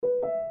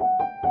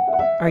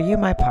Are you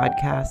my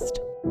podcast?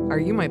 Are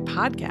you my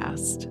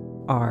podcast?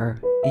 Are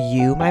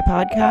you my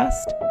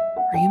podcast?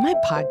 Are you my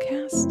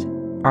podcast?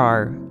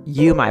 Are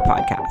you my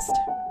podcast?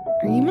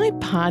 Are you my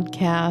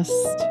podcast?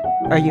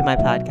 Are you my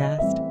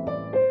podcast?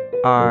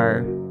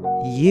 Are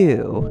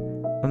you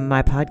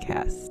my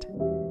podcast?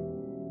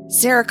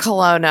 Sarah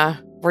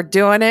Colonna, we're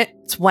doing it.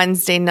 It's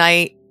Wednesday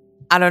night.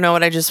 I don't know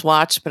what I just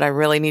watched, but I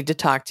really need to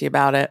talk to you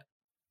about it.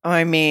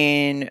 I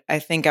mean, I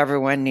think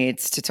everyone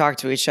needs to talk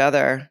to each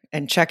other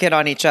and check in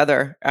on each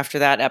other after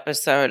that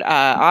episode.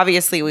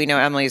 Obviously, we know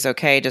Emily's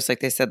okay, just like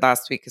they said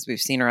last week, because we've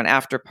seen her on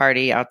After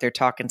Party out there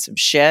talking some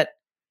shit.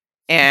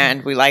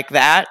 And we like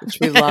that. Which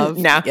we love.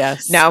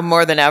 Now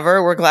more than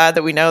ever, we're glad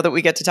that we know that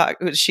we get to talk.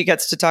 She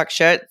gets to talk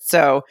shit.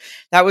 So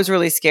that was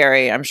really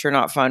scary. I'm sure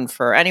not fun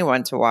for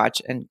anyone to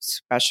watch, and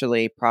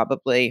especially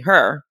probably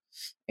her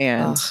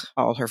and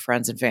all her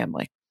friends and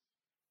family.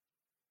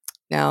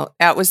 No,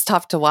 that was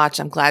tough to watch.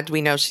 I'm glad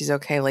we know she's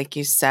okay, like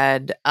you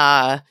said.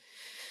 Oh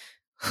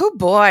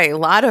boy, a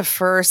lot of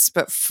firsts.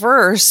 But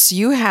first,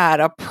 you had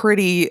a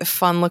pretty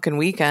fun-looking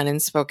weekend in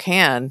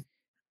Spokane.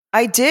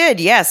 I did.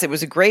 Yes, it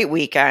was a great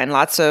weekend.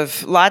 Lots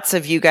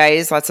of you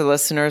guys, lots of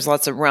listeners,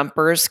 lots of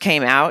rumpers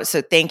came out.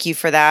 So thank you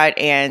for that.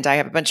 And I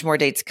have a bunch more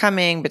dates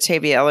coming.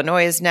 Batavia,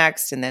 Illinois is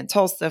next, and then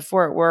Tulsa,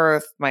 Fort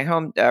Worth, my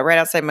home, right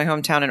outside my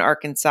hometown in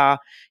Arkansas.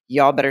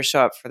 Y'all better show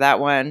up for that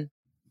one.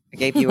 I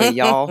gave you a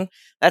y'all.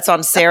 That's on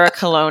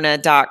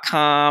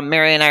sarahcolonna.com.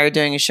 Mary and I are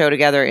doing a show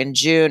together in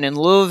June in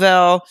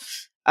Louisville.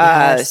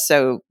 Yes.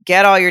 So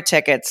get all your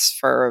tickets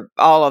for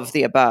all of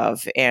the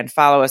above and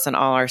follow us on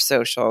all our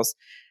socials.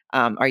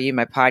 Are You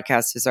My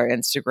Podcast is our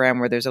Instagram,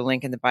 where there's a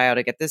link in the bio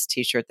to get this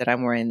t-shirt that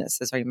I'm wearing that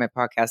says Are You My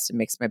Podcast. It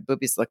makes my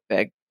boobies look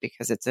big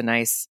because it's a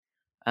nice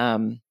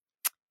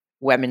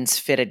women's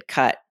fitted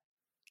cut.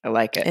 I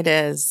like it. It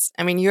is.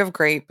 I mean, you have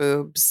great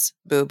boobies,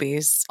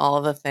 all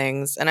of the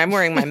things. And I'm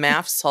wearing my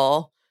MAFS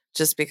hole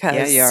just because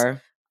Yeah, you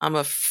are. I'm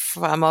a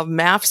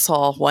MAFS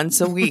hole once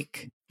a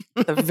week,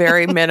 the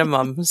very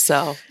minimum.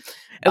 So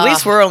at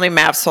least we're only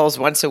MAFS holes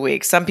once a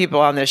week. Some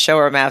people on this show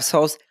are MAFS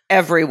holes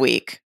every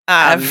week.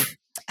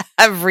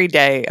 Every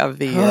day of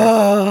the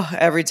year.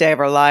 Every day of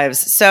our lives.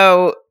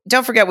 So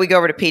don't forget, we go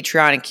over to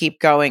Patreon and keep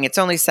going. It's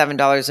only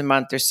 $7 a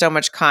month. There's so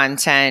much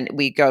content.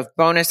 We go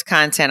bonus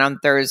content on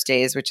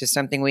Thursdays, which is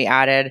something we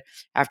added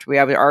after we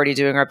were already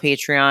doing our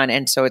Patreon.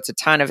 And so it's a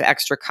ton of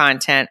extra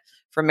content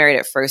for Married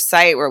at First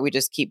Sight, where we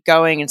just keep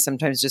going and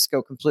sometimes just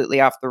go completely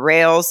off the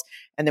rails.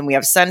 And then we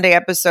have Sunday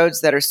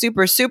episodes that are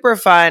super, super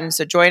fun.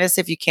 So join us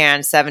if you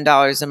can,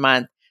 $7 a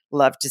month.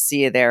 Love to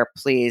see you there,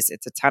 please.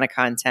 It's a ton of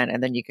content.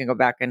 And then you can go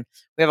back and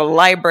we have a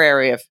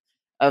library of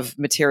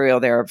material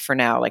there for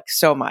now, like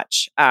so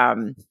much.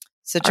 So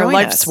join our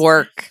life's us.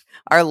 work.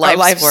 Our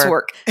life's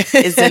work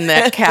is in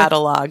that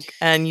catalog.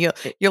 And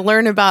you'll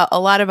learn about a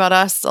lot about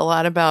us, a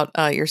lot about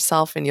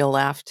yourself, and you'll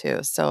laugh too.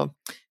 So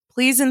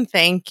please and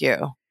thank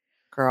you,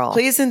 girl.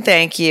 Please and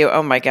thank you.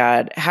 Oh my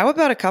God. How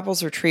about a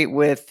couples retreat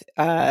with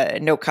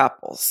no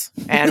couples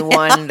and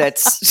one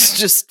that's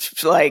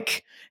just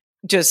like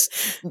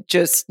just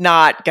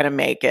not gonna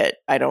make it,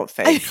 I don't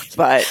think.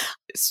 But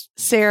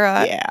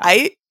Sarah,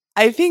 yeah.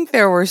 I think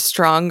there were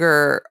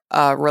stronger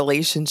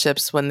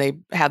relationships when they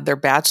had their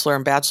bachelor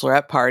and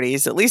bachelorette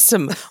parties. At least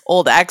some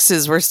old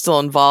exes were still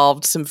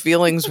involved. Some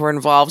feelings were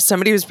involved.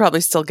 Somebody was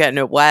probably still getting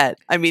it wet.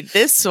 I mean,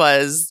 this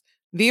was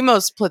the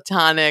most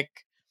platonic.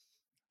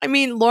 I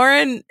mean,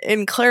 Lauren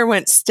and Claire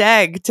went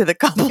stag to the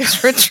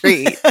couples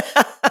retreat.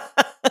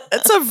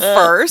 That's a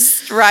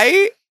first,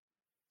 right?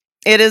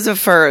 It is a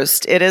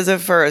first.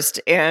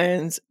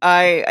 And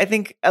I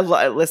think,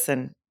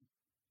 listen,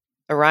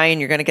 Orion,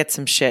 you're going to get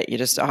some shit. You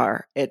just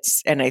are.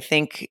 And I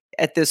think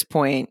at this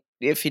point,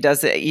 if he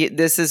does it,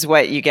 this is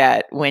what you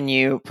get when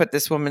you put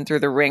this woman through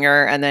the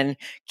ringer and then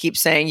keep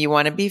saying you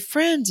want to be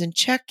friends and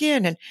check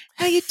in and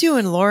how you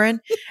doing, Lauren?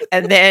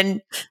 And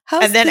then,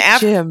 how's the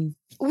gym?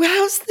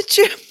 How's the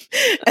gym?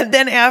 And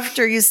then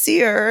after you see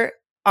her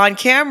on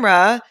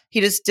camera,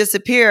 he just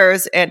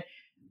disappears. And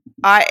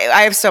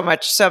I have so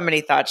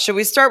many thoughts. Should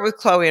we start with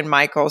Chloe and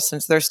Michael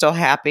since they're still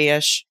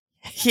happy-ish?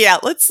 Yeah,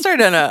 let's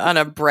start on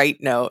a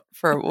bright note.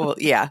 This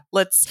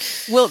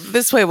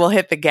way we'll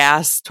hit the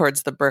gas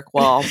towards the brick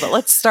wall. But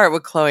let's start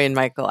with Chloe and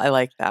Michael. I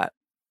like that.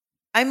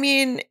 I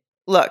mean,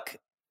 look,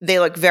 they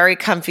look very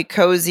comfy,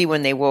 cozy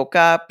when they woke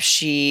up.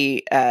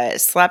 She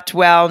slept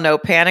well, no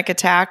panic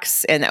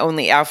attacks, and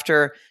only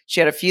after she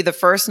had a few the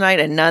first night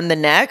and none the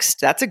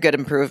next. That's a good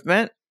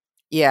improvement.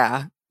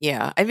 Yeah.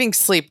 Yeah, I think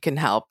sleep can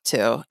help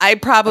too. I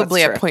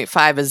probably at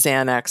 0.5 of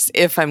Xanax,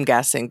 if I'm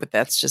guessing, but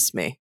that's just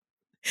me.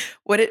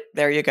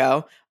 There you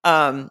go.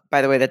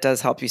 By the way, that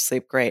does help you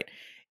sleep great.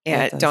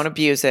 And don't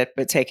abuse it,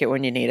 but take it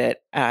when you need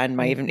it.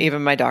 And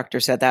even my doctor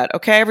said that.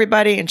 Okay,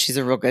 everybody, and she's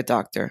a real good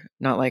doctor,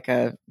 not like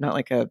a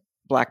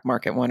black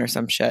market one or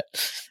some shit.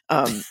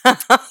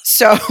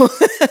 So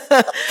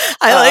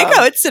I like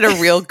how it's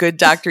a real good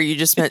doctor. You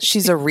just meant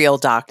she's a real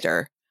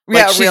doctor. Like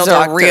yeah, she's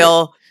a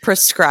real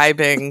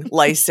prescribing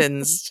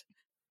licensed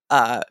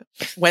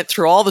went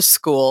through all the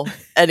school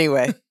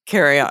anyway.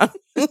 Carry on.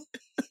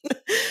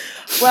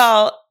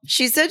 Well,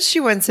 she said she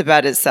went to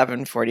bed at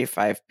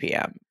 7:45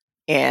 p.m.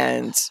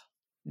 And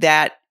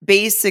that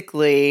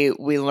basically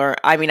we learned,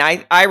 I mean,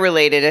 I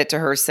related it to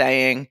her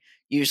saying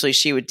usually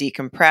she would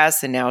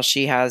decompress and now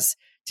she has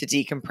to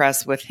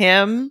decompress with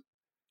him.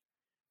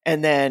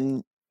 And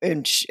then,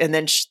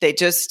 they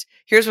just,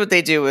 here's what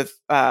they do with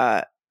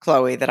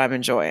Chloe that I'm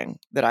enjoying,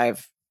 that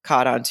I've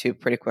caught on to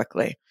pretty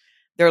quickly.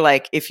 They're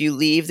like, if you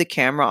leave the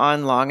camera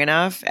on long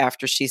enough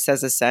after she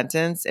says a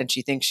sentence and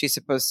she thinks she's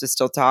supposed to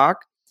still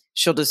talk,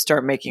 she'll just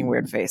start making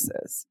weird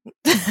faces.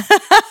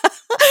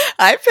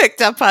 I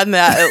picked up on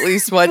that at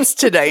least once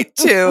tonight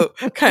too.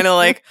 Kind of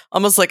like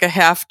almost like a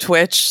half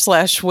twitch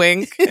 /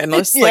 wink and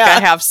just like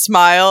a half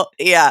smile.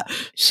 Yeah,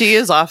 she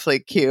is awfully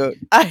cute.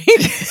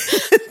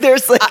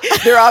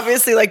 They're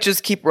obviously like,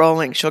 just keep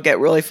rolling. She'll get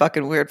really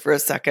fucking weird for a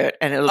second,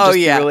 and it'll just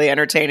be really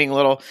entertaining a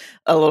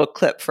little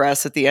clip for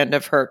us at the end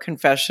of her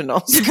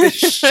confessionals.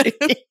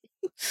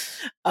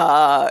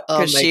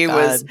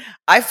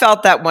 I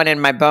felt that one in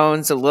my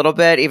bones a little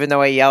bit, even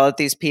though I yell at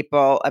these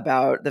people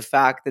about the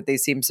fact that they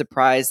seem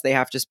surprised they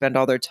have to spend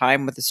all their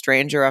time with a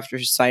stranger after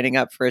signing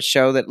up for a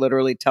show that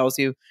literally tells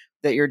you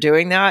that you're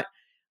doing that.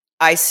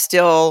 I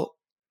still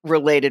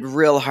related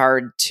real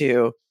hard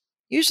to,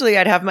 usually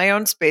I'd have my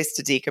own space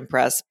to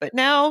decompress, but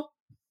now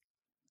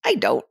I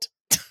don't.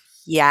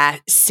 Yeah,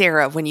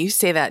 Sarah, when you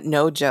say that,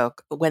 no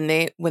joke, when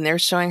they're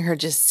showing her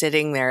just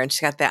sitting there and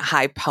she's got that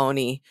high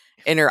pony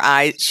in her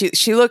eyes,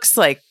 she looks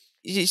like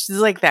she's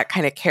like that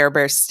kind of Care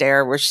Bear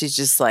stare where she's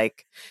just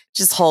like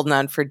just holding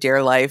on for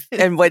dear life.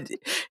 And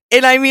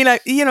I mean,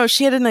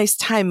 she had a nice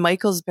time.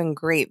 Michael's been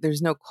great.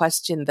 There's no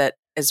question that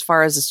as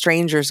far as the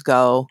strangers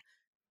go,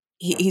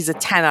 he's a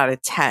 10 out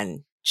of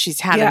 10. She's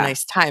had a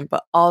nice time,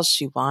 but all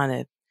she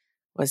wanted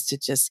was to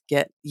just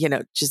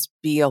just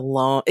be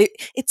alone.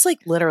 It's like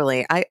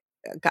literally, I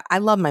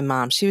love my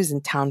mom. She was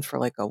in town for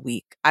like a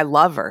week. I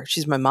love her.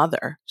 She's my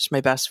mother. She's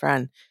my best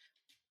friend.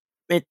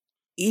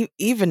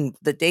 Even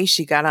the day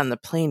she got on the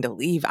plane to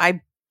leave,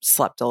 I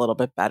slept a little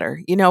bit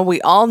better.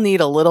 We all need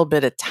a little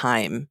bit of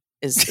time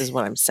is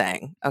what I'm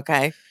saying.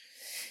 Okay.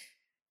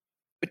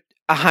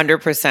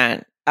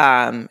 100%.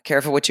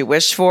 Careful what you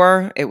wish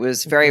for. It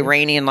was very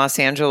rainy in Los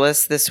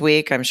Angeles this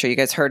week. I'm sure you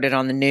guys heard it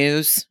on the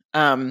news.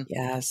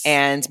 Yes.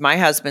 And my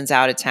husband's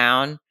out of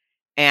town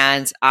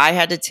and I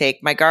had to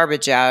take my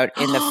garbage out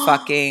in the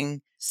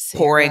fucking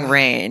pouring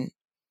rain.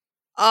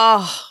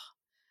 Oh,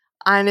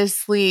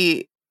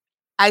 honestly,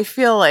 I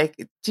feel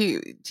like,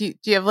 do you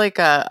have like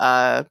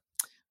a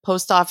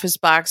post office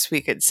box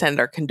we could send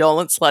our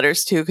condolence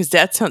letters to? Because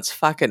that sounds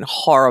fucking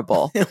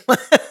horrible.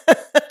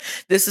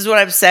 This is what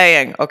I'm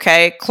saying,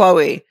 okay?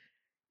 Chloe,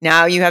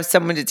 now you have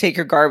someone to take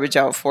your garbage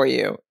out for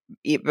you,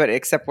 but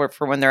except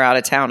for when they're out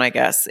of town, I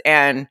guess.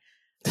 And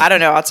I don't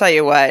know, I'll tell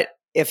you what,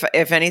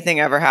 if anything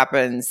ever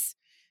happens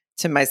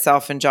to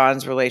myself and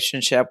John's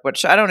relationship,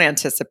 which I don't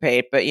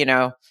anticipate, but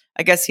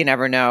I guess you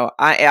never know.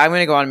 I'm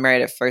going to go on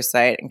Married at First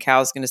Sight, and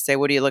Cal's going to say,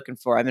 what are you looking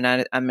for? I'm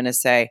going to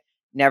say,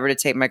 never to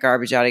take my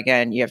garbage out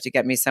again. You have to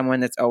get me someone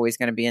that's always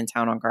going to be in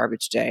town on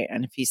garbage day.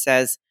 And if he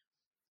says,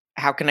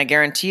 how can I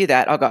guarantee you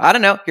that? I'll go, I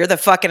don't know. You're the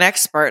fucking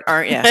expert,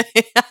 aren't you?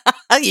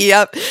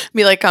 Yep.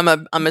 Be like, I'm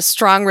a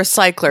strong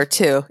recycler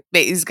too.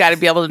 But he's got to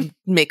be able to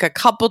make a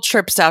couple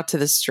trips out to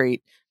the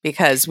street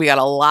because we got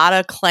a lot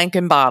of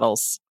clanking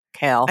bottles.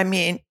 Cal. I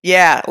mean,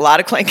 yeah, a lot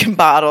of clanking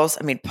bottles.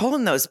 I mean,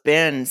 pulling those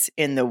bins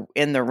in the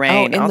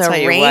rain. I'll tell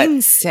you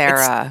what,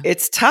 Sarah.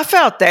 It's tough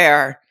out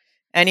there.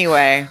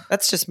 Anyway,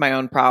 that's just my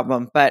own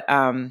problem. But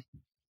I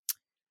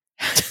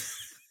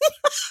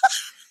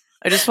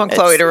just want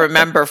Chloe to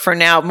remember for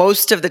now,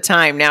 most of the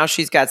time, now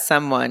she's got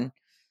someone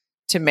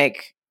to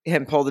make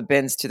him pull the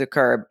bins to the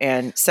curb.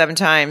 And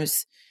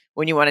sometimes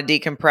when you want to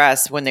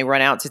decompress, when they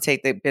run out to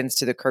take the bins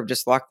to the curb,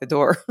 just lock the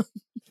door.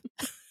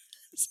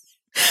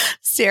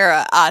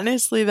 Sarah,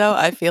 honestly, though,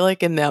 I feel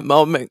like in that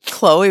moment,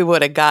 Chloe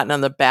would have gotten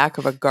on the back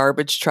of a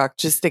garbage truck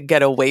just to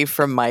get away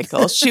from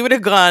Michael. She would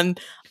have gone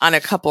on a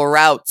couple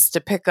routes to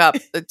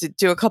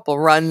do a couple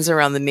runs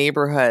around the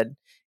neighborhood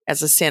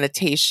as a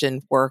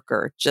sanitation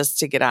worker just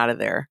to get out of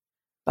there.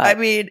 But I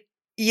mean,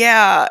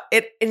 yeah,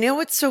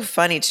 it's so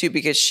funny too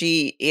because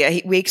he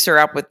wakes her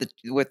up with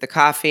the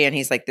coffee and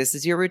he's like, "This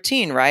is your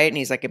routine, right?" And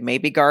he's like, "It may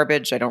be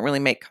garbage. I don't really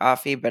make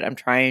coffee, but I'm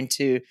trying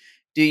to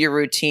do your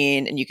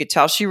routine." And you could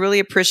tell she really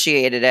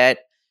appreciated it.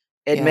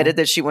 Admitted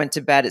that she went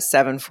to bed at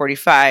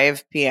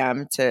 7:45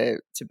 p.m. to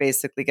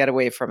basically get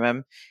away from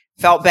him.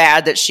 Felt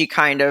bad that she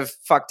kind of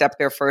fucked up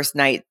their first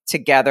night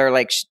together.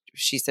 Like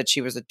she said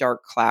she was a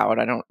dark cloud.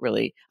 I didn't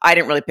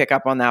really pick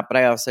up on that, but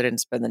I also didn't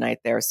spend the night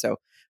there. So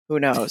who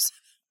knows?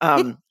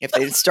 If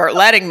they start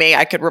letting me,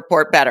 I could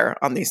report better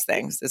on these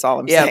things is all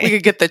I'm saying. Yeah, we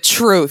could get the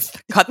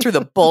truth, cut through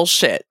the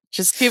bullshit.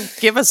 Just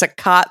give us a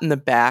cot in the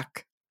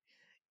back.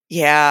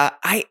 Yeah.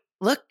 I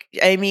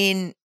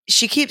mean,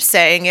 she keeps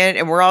saying it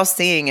and we're all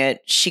seeing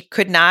it. She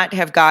could not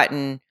have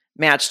gotten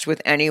matched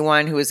with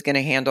anyone who is going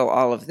to handle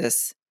all of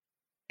this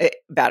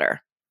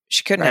better.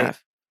 She couldn't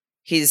have.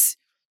 He's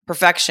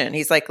perfection.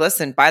 He's like,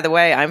 listen, by the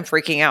way, I'm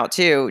freaking out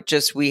too.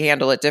 Just we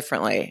handle it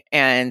differently.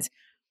 And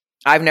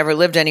I've never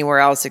lived anywhere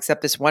else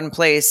except this one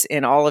place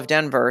in all of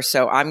Denver.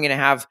 So I'm going to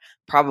have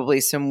probably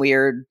some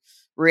weird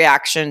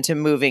reaction to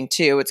moving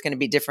too. It's going to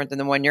be different than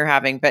the one you're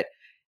having, but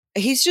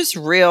he's just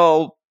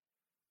real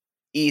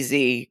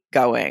easy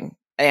going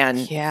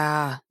and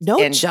no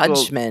and will,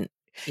 judgment,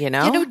 you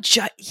know?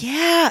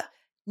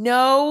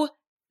 no,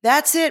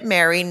 that's it,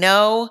 Mary.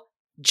 No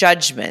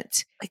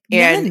judgment. Like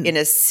And none. in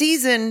a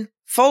season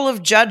full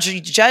of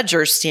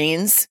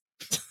judgersteins,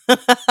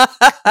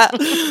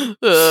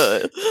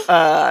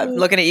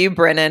 looking at you,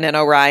 Brennan and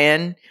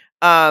Orion,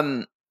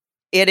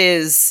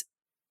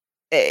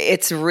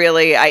 it's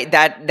really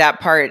that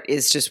part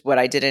is just what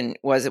I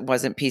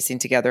wasn't piecing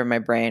together in my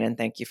brain. And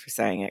thank you for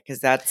saying it, because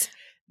that's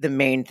the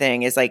main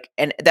thing is like,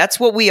 and that's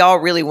what we all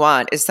really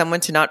want, is someone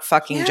to not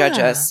fucking judge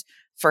us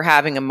for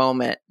having a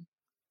moment.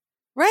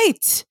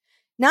 Right.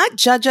 Not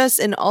judge us,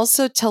 and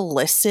also to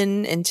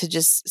listen and to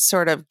just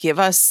sort of give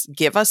us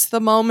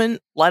the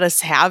moment, let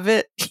us have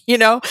it,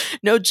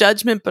 no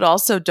judgment, but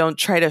also don't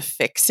try to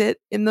fix it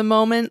in the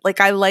moment.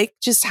 Like, I like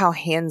just how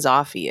hands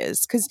off he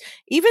is. Cause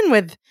even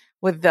with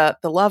the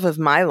love of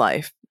my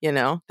life,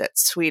 that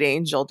sweet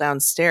angel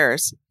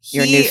downstairs,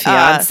 Your new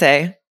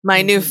fiance,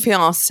 my new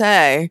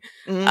fiance,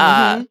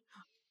 mm-hmm.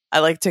 I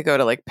like to go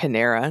to like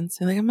Panera and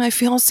say like, my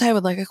fiance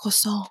would like a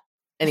croissant.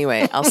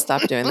 Anyway, I'll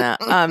stop doing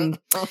that.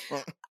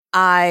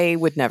 I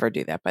would never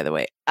do that, by the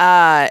way.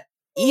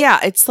 Yeah,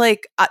 it's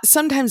like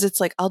sometimes it's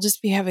like I'll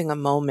just be having a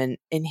moment,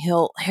 and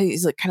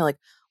he's like kind of like,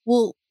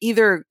 well,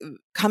 either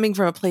coming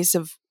from a place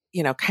of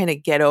kind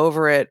of get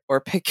over it or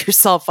pick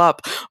yourself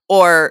up,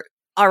 or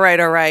all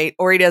right,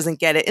 or he doesn't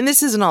get it. And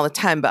this isn't all the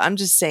time, but I'm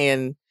just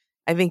saying,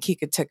 I think he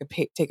could take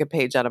a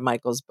page out of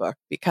Michael's book,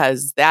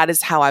 because that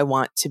is how I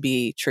want to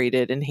be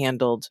treated and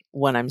handled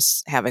when I'm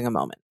having a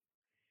moment.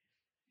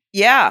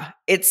 Yeah,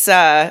 it's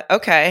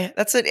okay.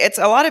 That's it. It's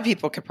a lot of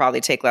people could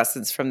probably take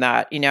lessons from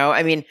that.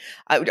 I mean,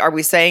 are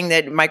we saying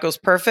that Michael's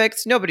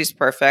perfect? Nobody's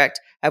perfect.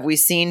 Have we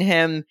seen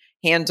him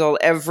handle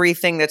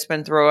everything that's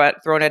been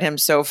thrown at him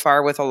so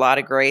far with a lot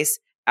of grace?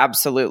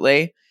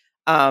 Absolutely.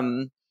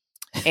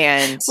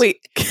 And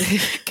wait,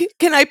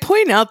 can I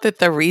point out that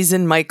the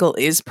reason Michael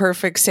is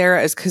perfect,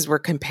 Sarah, is because we're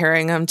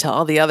comparing him to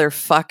all the other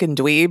fucking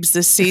dweebs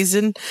this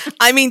season?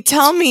 I mean,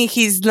 tell me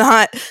he's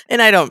not,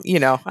 and I don't,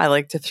 I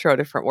like to throw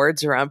different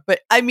words around,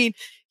 but I mean,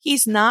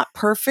 he's not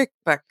perfect,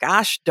 but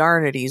gosh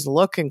darn it, he's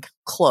looking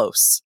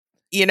close.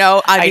 I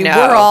mean,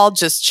 we're all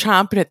just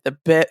chomping at the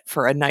bit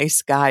for a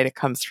nice guy to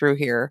come through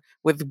here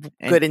with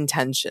good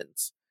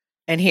intentions.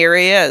 And here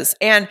he is.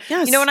 And,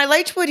 yes. And I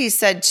liked what he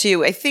said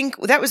too. I think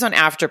that was on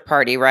After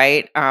Party,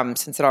 right?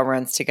 Since it all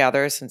runs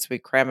together, since we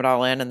cram it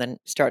all in and then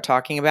start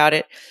talking about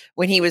it.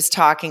 When he was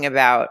talking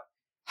about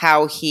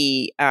how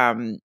he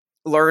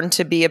learned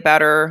to be a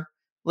better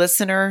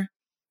listener.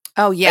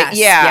 Oh, yes.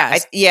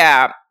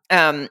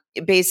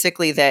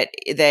 Basically that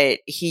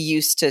he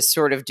used to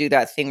sort of do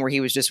that thing where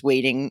he was just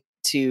waiting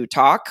to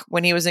talk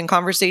when he was in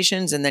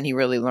conversations. And then he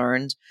really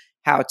learned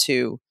how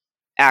to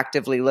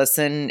actively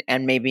listen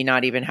and maybe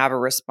not even have a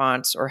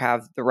response or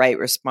have the right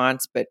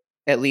response, but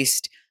at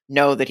least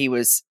know that he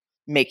was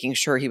making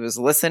sure he was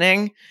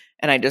listening.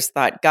 And I just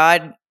thought,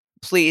 God,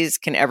 please,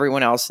 can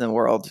everyone else in the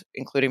world,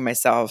 including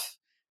myself,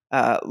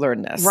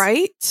 learn this?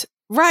 Right.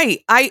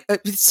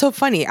 It's so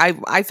funny.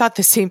 I thought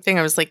the same thing.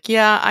 I was like,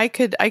 yeah, I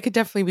could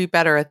definitely be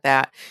better at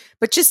that.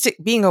 But just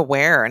being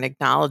aware and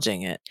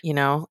acknowledging it,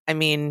 I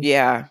mean,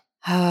 yeah.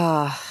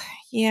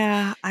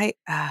 Yeah,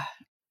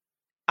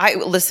 I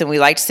listen, we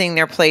liked seeing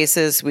their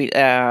places.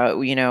 I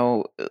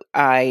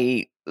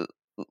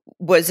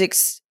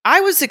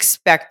was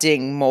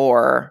expecting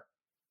more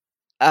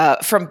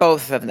from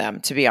both of them,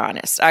 to be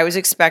honest. I was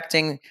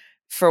expecting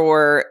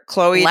for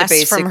Chloe less to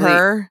basically from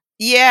her.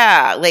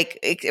 Yeah, like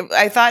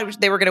I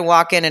thought they were going to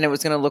walk in and it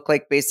was going to look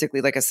like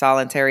basically like a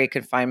solitary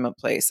confinement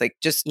place, like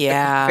just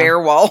bare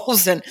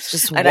walls and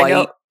just and white. I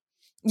know,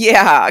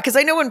 yeah, because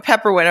I know when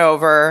Pepper went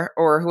over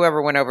or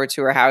whoever went over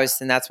to her house,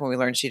 and that's when we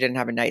learned she didn't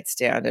have a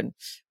nightstand, and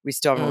we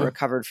still haven't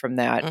recovered from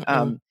that.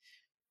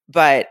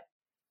 But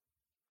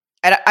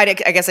I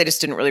guess I just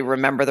didn't really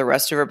remember the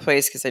rest of her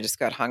place because I just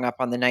got hung up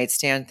on the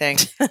nightstand thing.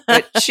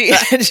 But she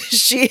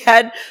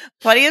had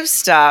plenty of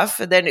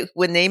stuff. And then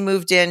when they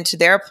moved into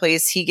their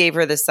place, he gave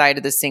her the side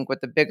of the sink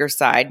with the bigger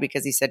side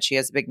because he said she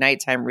has a big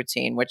nighttime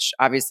routine, which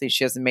obviously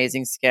she has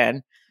amazing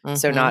skin.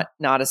 So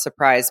not a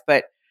surprise.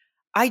 But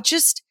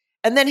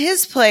and then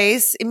his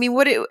place, I mean,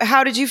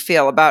 how did you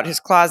feel about his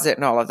closet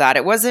and all of that?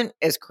 It wasn't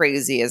as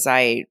crazy as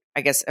I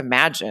guess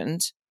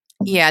imagined.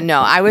 Yeah, no,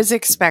 I was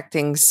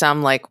expecting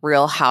some like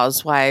Real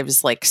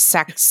Housewives, like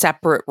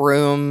separate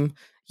room,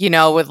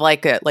 with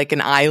like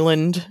an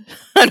island.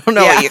 I don't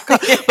know what you call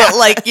it, but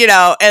like,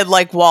 and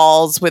like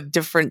walls with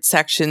different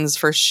sections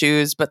for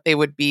shoes, but they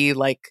would be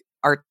like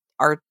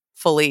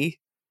artfully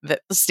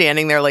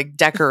standing there like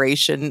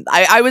decoration.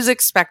 I was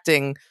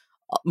expecting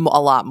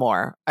a lot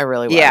more. I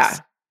really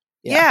was.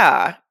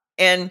 Yeah.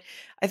 And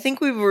I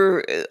think we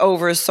were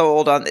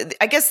oversold on,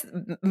 I guess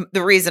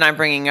the reason I'm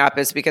bringing up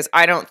is because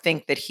I don't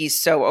think that he's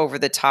so over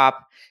the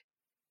top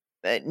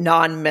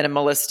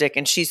non-minimalistic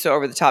and she's so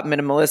over the top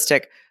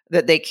minimalistic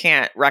that they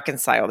can't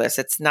reconcile this.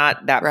 It's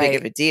not that big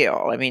of Right. a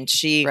deal. I mean,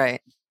 she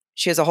Right.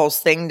 has a whole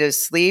thing to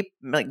sleep,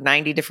 like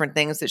 90 different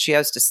things that she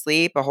has to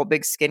sleep, a whole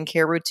big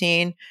skincare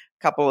routine,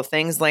 a couple of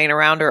things laying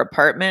around her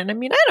apartment. I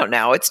mean, I don't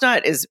know. It's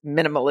not as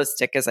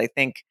minimalistic as I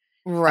think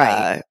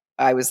Right.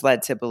 I was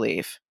led to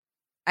believe.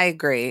 I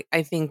agree.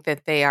 I think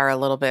that they're a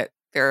little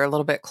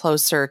bit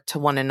closer to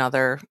one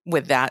another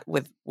with that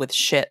with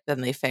shit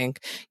than they think.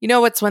 You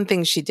know what's one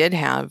thing she did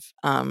have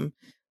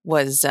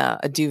was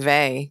a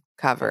duvet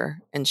cover,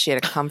 and she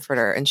had a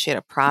comforter, and she had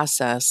a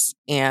process,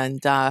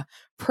 and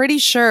pretty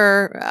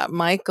sure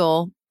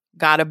Michael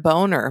got a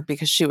boner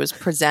because she was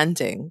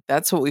presenting.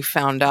 That's what we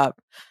found out.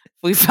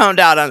 We found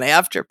out on the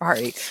after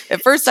party.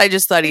 At first, I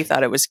just thought he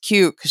thought it was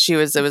cute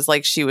because it was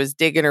like she was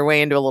digging her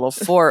way into a little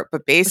fort.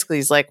 But basically,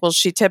 he's like, well,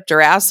 she tipped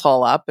her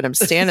asshole up and I'm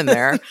standing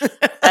there.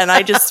 And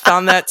I just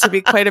found that to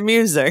be quite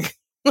amusing.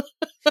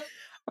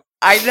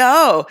 I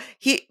know.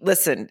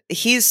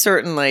 He's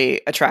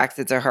certainly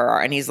attracted to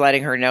her and he's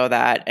letting her know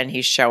that and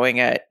he's showing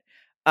it.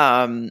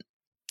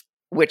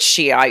 Which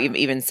I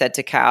even said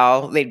to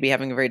Cal, they'd be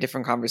having a very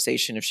different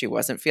conversation if she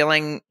wasn't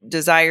feeling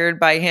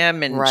desired by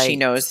him. And she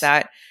knows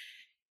that.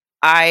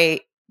 The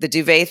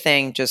duvet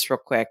thing, just real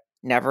quick,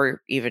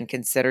 never even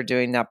considered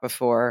doing that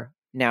before.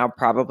 Now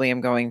probably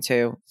I'm going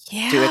to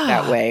do it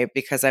that way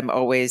because I'm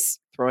always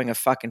throwing a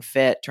fucking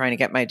fit trying to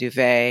get my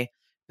duvet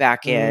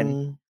back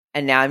in.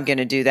 And now I'm going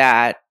to do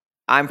that.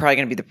 I'm probably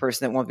going to be the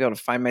person that won't be able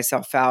to find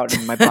myself out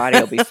and my body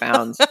will be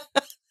found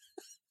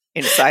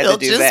inside the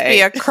duvet. It'll just be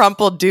a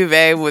crumpled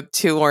duvet with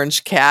two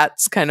orange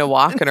cats kind of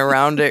walking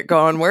around it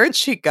going, where'd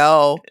she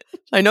go?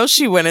 I know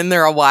she went in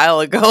there a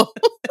while ago.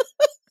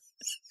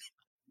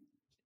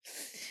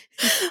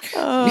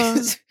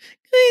 Guys,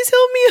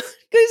 help me!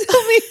 Guys,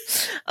 help me!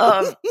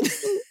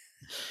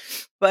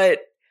 But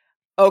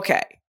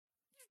okay,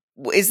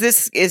 is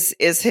his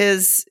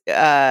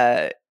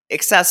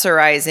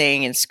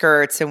accessorizing and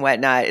skirts and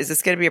whatnot? Is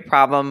this going to be a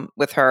problem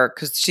with her?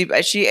 Because she,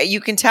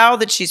 you can tell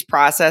that she's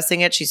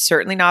processing it. She's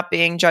certainly not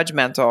being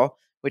judgmental,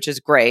 which is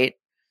great.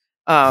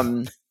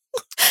 I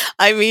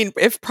mean,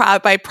 if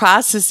by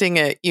processing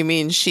it, you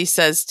mean she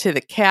says to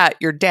the cat,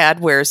 "Your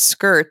dad wears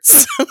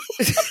skirts."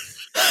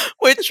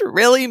 Which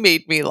really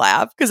made me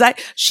laugh because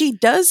she's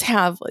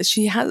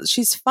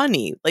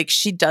funny. Like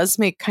she does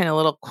make kind of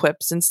little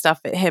quips and stuff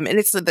at him. And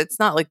it's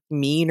not like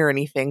mean or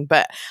anything,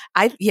 but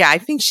I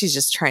think she's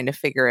just trying to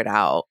figure it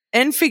out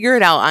and figure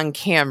it out on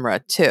camera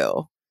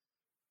too.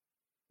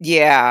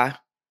 Yeah.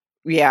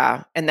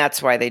 Yeah. And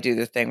that's why they do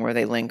the thing where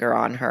they linger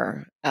on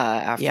her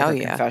after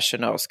the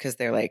confessionals. Cause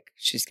they're like,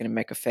 she's going to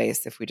make a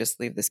face. If we just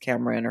leave this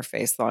camera in her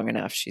face long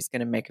enough, she's going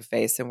to make a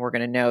face and we're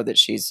going to know that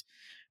she's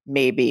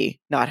maybe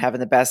not having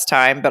the best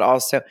time, but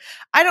also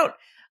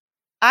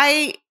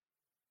I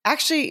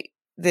actually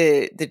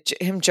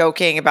him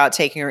joking about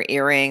taking her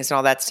earrings and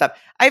all that stuff.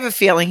 I have a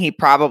feeling he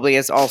probably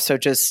is also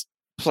just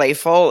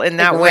playful in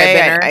that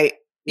way.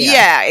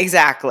 Yeah,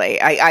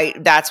 exactly. I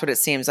that's what it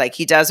seems like.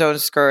 He does own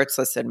skirts.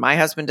 Listen, my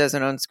husband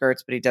doesn't own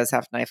skirts, but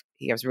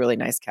he has really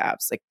nice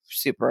calves, like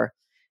super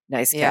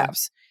nice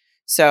calves.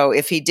 So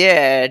if he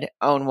did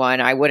own one,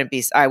 I would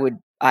be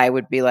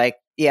like,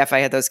 yeah, if I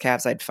had those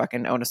calves, I'd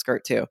fucking own a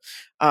skirt too.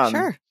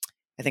 Sure.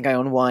 I think I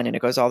own one and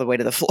it goes all the way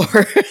to the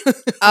floor.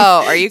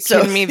 Oh, are you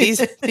kidding me?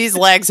 These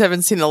legs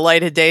haven't seen the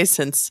light of day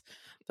since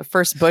the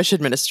first Bush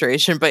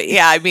administration. But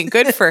yeah, I mean,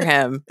 good for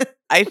him.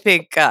 I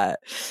think,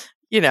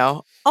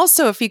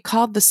 also if he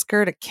called the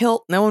skirt a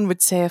kilt, no one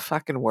would say a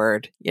fucking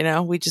word.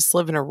 We just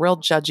live in a real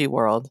judgy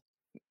world.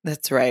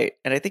 That's right.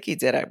 And I think he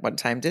did at one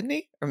time, didn't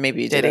he? Or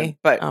maybe he didn't.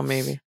 But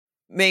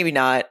maybe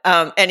not.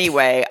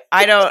 Anyway,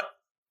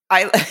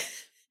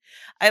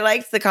 I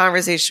liked the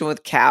conversation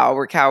with Cal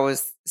where Cal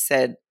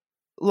said,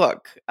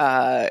 look,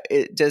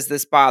 does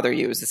this bother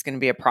you? Is this going to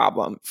be a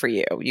problem for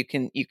you? You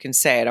can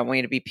say it. I want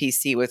you to be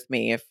PC with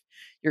me. If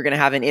you're going to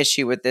have an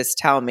issue with this,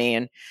 tell me.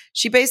 And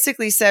she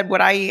basically said, what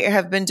I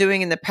have been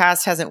doing in the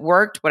past hasn't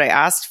worked. What I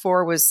asked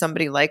for was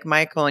somebody like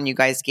Michael, and you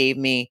guys gave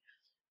me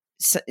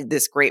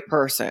this great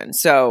person.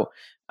 So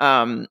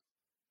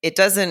it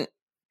doesn't,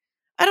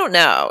 I don't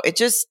know.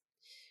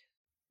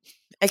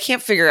 I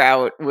can't figure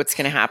out what's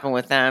going to happen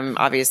with them.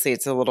 Obviously,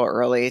 it's a little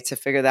early to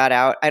figure that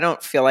out. I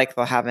don't feel like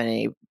they'll have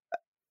any.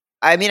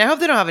 I mean, I hope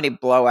they don't have any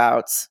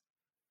blowouts.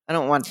 I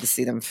don't want to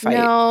see them fight.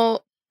 No,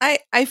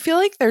 I feel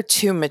like they're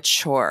too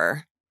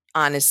mature,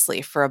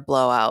 honestly, for a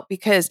blowout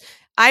because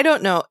I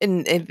don't know.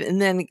 And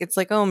then it's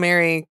like, oh,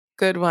 Mary,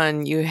 good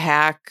one, you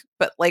hack.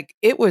 But like,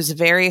 it was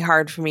very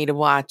hard for me to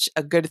watch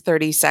a good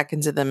 30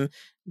 seconds of them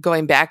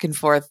going back and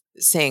forth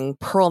saying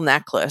pearl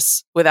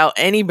necklace without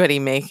anybody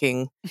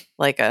making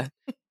like a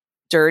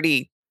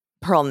dirty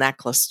pearl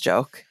necklace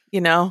joke.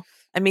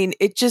 I mean,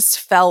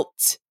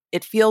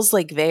 it feels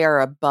like they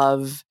are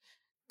above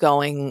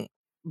going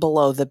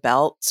below the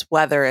belt,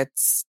 whether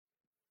it's,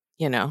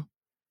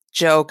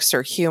 jokes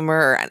or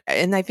humor.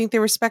 And I think they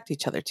respect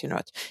each other too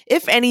much.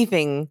 If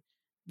anything,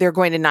 they're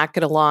going to not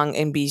get along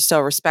and be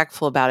so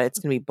respectful about it. It's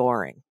going to be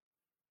boring.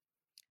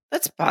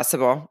 That's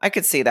possible. I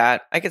could see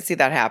that. I could see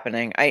that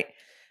happening. I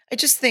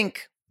just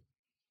think,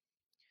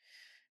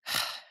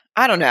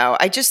 I don't know.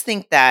 I just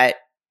think that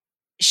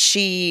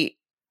she,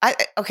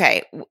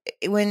 okay.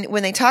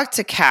 When they talked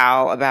to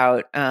Cal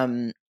about,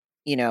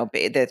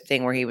 the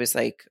thing where he was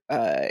like,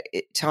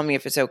 tell me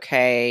if it's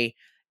okay.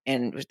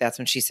 And that's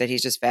when she said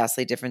he's just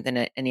vastly different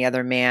than any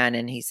other man.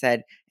 And he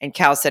said, and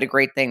Cal said a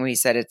great thing where he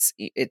said it's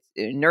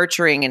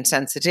nurturing and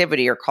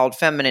sensitivity are called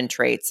feminine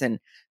traits, and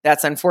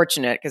that's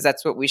unfortunate because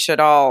that's what we should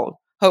all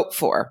hope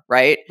for,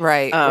 right?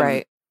 Right,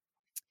 right.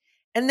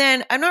 And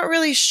then I'm not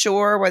really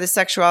sure why the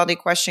sexuality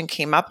question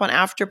came up on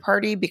After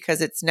Party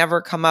because it's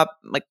never come up.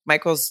 Like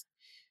Michael's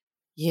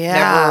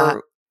Yeah.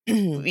 never.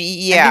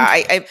 Yeah,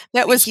 I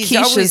that was he's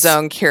Keisha's always,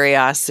 own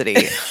curiosity.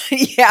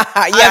 yeah.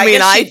 I mean,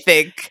 guess I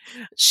think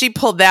she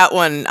pulled that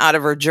one out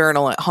of her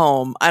journal at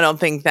home. I don't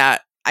think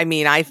that. I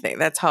mean, I think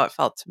that's how it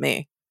felt to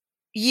me.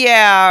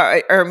 Yeah,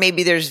 or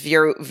maybe there's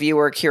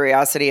viewer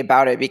curiosity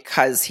about it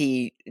because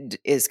he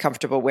is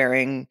comfortable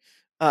wearing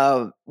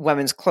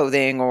women's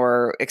clothing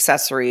or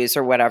accessories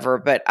or whatever.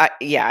 But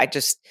I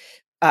just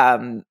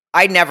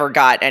I never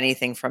got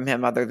anything from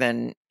him other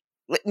than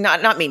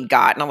not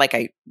like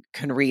I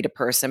can read a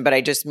person, but I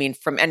just mean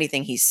from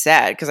anything he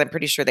said because I'm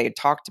pretty sure they had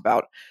talked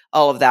about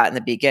all of that in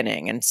the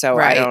beginning, and so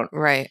I don't.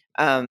 Right.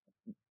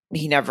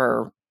 He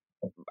never.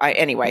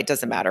 Anyway, it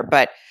doesn't matter,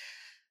 but.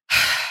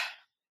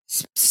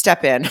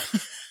 Step in.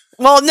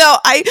 Well, no,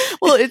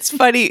 it's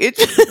funny.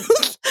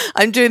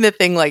 I'm doing the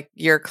thing like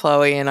you're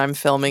Chloe and I'm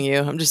filming you.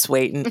 I'm just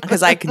waiting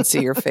because I can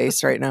see your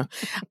face right now.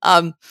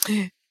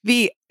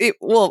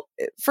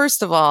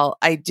 First of all,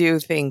 I do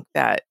think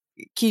that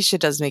Keisha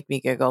does make me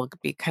giggle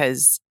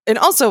because, and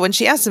also when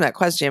she asked him that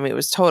question, I mean, it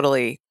was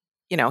totally,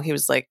 he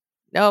was like,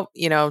 nope,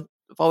 I've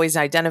always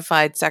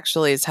identified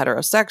sexually as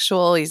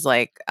heterosexual. He's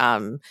like,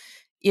 I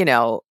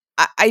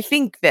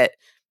think that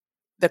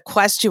the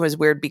question was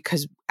weird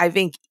because I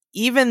think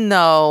even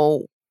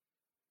though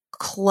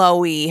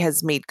Chloe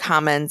has made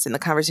comments in the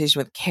conversation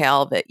with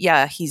Cal that,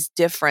 yeah, he's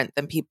different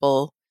than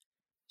people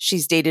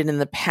she's dated in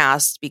the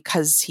past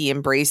because he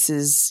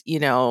embraces,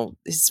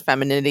 his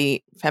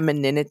femininity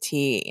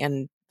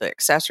and the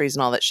accessories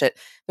and all that shit.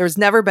 There's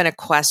never been a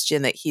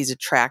question that he's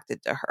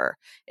attracted to her.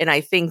 And I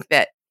think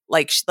that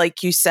like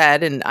you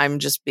said, and I'm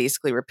just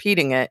basically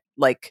repeating it,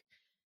 like,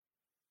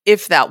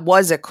 if that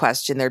was a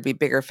question, there'd be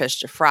bigger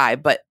fish to fry.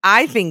 But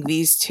I think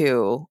these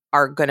two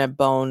are going to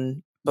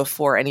bone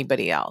before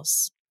anybody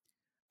else.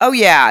 Oh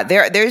yeah,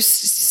 they're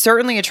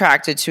certainly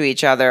attracted to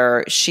each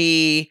other.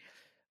 She,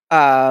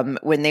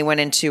 when they went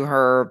into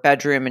her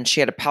bedroom and she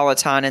had a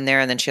Peloton in there,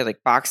 and then she had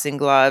like boxing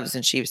gloves,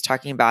 and she was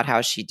talking about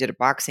how she did a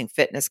boxing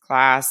fitness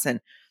class,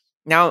 and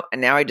now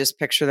I just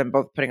picture them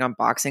both putting on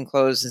boxing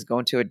clothes and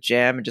going to a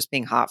gym and just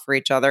being hot for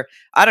each other.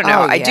 I don't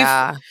know. Oh,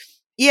 yeah.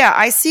 Yeah,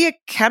 I see a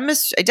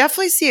chemistry. I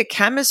definitely see a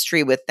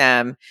chemistry with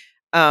them.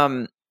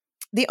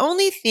 The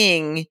only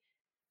thing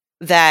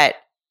that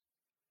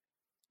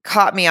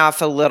caught me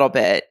off a little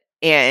bit,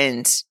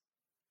 and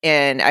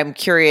I'm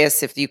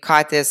curious if you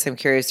caught this. I'm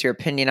curious your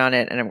opinion on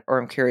it, or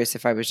I'm curious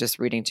if I was just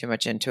reading too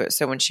much into it.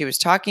 So when she was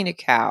talking to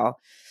Cal,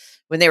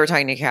 when they were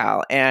talking to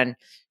Cal, and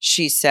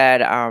she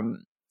said,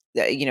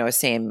 a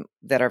same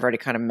that I've already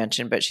kind of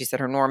mentioned, but she said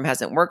her norm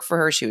hasn't worked for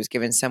her. She was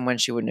given someone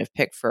she wouldn't have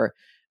picked for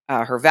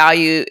her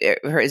value,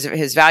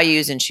 his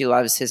values, and she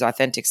loves his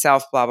authentic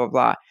self, blah, blah,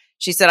 blah.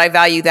 She said, I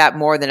value that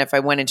more than if I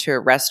went into a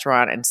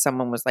restaurant and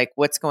someone was like,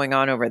 what's going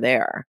on over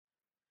there?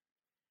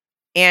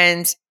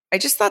 And I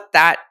just thought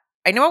that,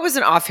 I know it was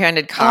an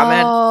offhanded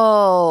comment,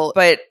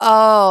 but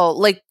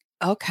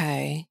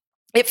okay.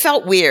 It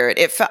felt weird.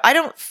 I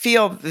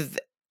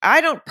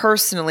don't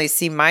personally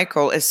see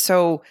Michael as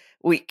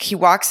he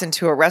walks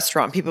into a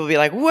restaurant, people will be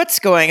like, what's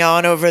going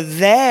on over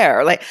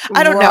there? Like,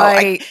 I don't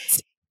know.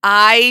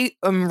 I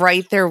am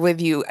right there with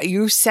you.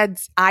 You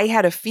said, I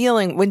had a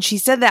feeling when she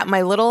said that,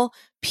 my little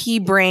pea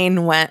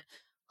brain went,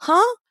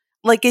 huh?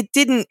 Like it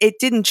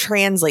didn't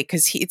translate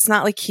because it's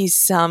not like he's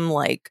some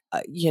like,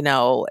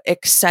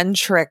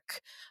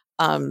 eccentric,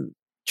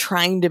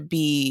 trying to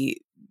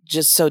be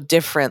just so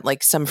different,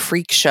 like some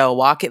freak show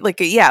walking. Like,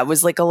 yeah, it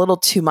was like a little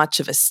too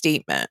much of a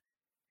statement.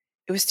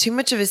 It was too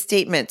much of a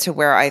statement to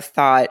where I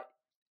thought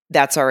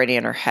that's already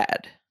in her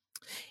head.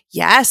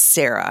 Yes,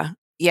 Sarah.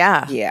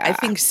 Yeah. I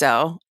think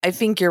so. I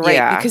think you're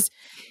right because,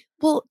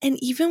 well, and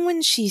even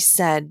when she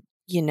said,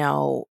 he's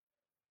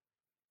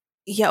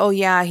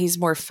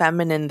more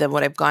feminine than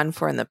what I've gone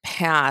for in the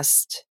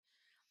past.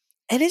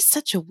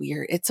 It's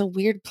a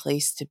weird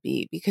place to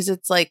be because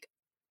it's like,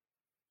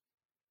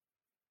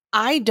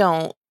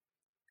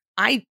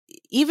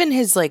 even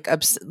his like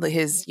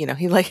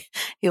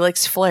he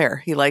likes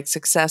flair, he likes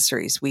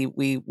accessories. We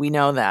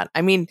know that.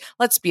 I mean,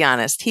 let's be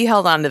honest. He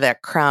held on to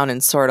that crown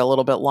and sword a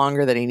little bit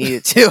longer than he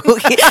needed to.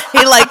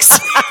 he likes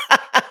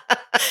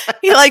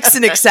he likes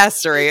an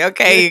accessory.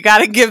 Okay, you got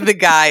to give the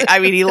guy. I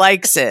mean, he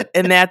likes it,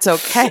 and that's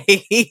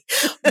okay.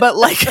 But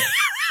like,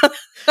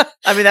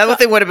 I mean, that whole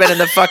thing would have been in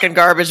the fucking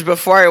garbage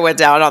before I went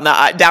down the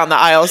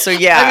aisle. So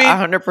yeah,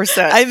 I mean,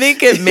 100%. I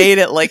think it made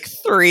it like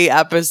 3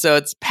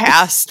 episodes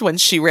past when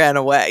she ran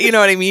away. You know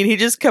what I mean? He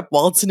just kept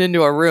waltzing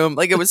into a room.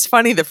 Like, it was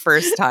funny the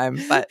first time,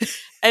 but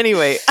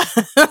anyway.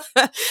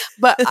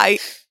 But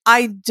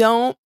I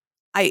don't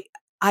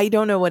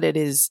know what it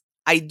is.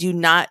 I do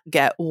not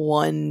get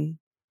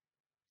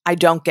I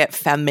don't get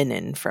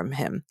feminine from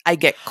him. I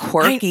get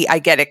quirky. I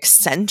get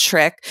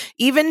eccentric.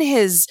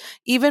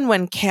 Even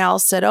when Cal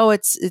said, "Oh,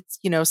 it's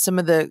some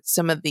of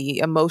the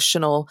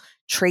emotional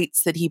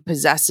traits that he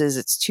possesses.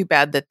 It's too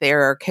bad that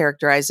they're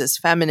characterized as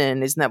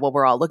feminine. Isn't that what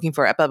we're all looking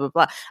for?" Blah blah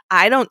blah.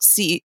 I don't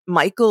see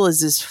Michael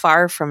is as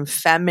far from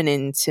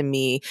feminine to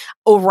me.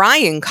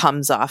 Orion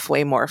comes off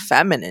way more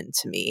feminine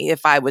to me.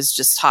 If I was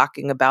just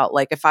talking about,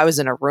 like, if I was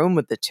in a room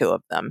with the two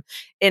of them.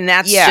 And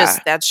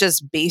that's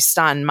just based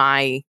on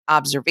my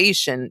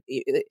observation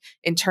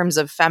in terms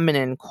of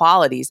feminine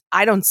qualities.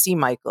 I don't see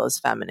Michael as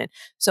feminine.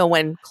 So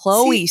when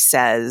Chloe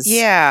says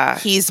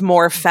he's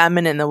more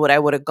feminine than what I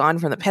would have gone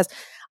from the past,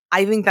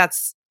 I think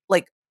that's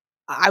like,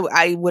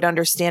 I would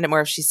understand it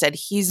more if she said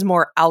he's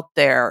more out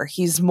there,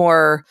 he's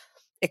more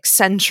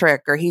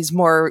eccentric, or he's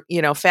more,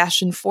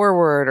 fashion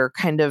forward, or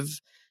kind of,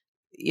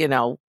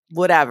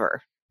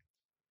 whatever.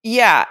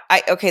 Yeah,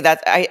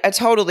 I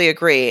totally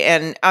agree.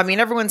 And I mean,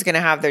 everyone's going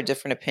to have their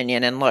different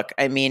opinion. And look,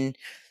 I mean,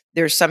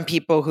 there's some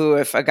people who,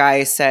 if a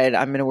guy said,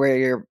 "I'm going to wear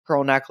your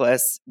pearl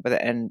necklace,"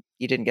 and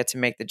you didn't get to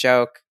make the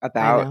joke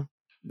about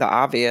the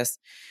obvious,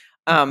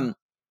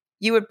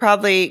 you would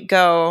probably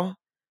go,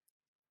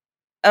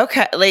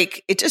 okay,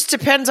 like, it just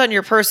depends on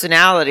your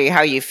personality,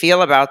 how you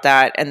feel about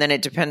that. And then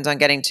it depends on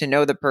getting to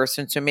know the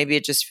person. So maybe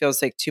it just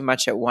feels like too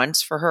much at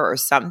once for her or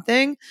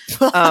something.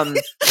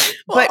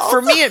 But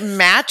for me, it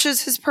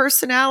matches his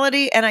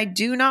personality. And I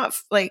do not,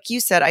 like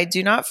you said, I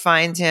do not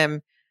find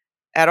him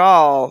at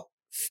all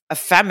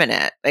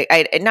effeminate. Like,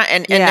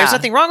 and there's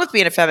nothing wrong with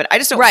being effeminate. I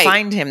just don't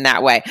find him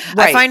that way.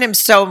 Right. I find him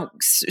so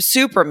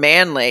super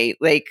manly,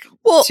 like,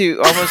 to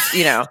almost,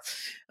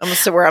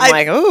 almost to where I'm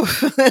like, oh.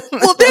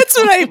 Well, that's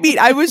what I mean.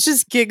 I was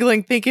just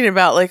giggling, thinking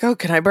about, like, oh,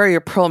 can I borrow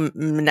your pearl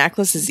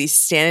necklace? As he's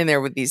standing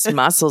there with these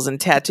muscles and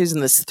tattoos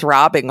and this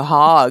throbbing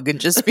hog, and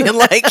just being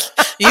like,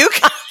 you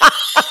can.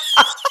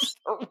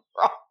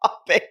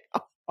 Throbbing.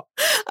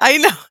 I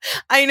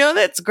know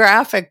that's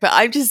graphic, but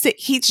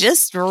he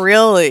just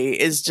really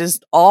is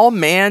just all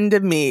man to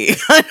me.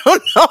 I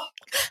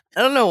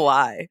don't know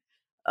why.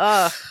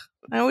 I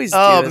always do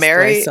this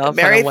Mary to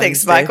myself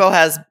thinks Michael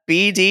has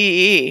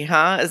BDE,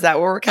 huh? Is that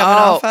what we're coming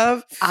off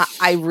of?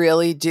 I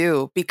really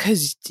do,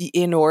 because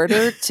in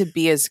order to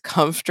be as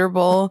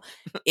comfortable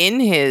in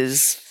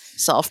his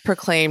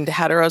self-proclaimed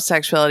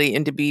heterosexuality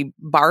and to be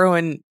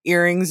borrowing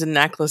earrings and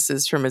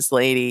necklaces from his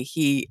lady,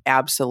 he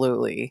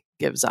absolutely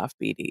gives off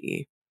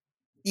BDE.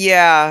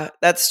 Yeah,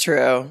 that's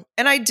true.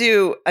 And I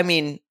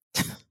mean,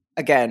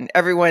 again,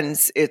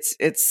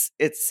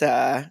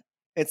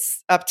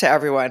 it's up to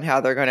everyone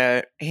how they're going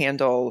to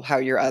handle how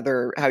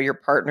your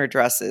partner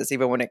dresses,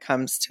 even when it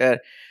comes to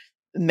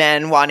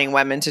men wanting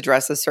women to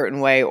dress a certain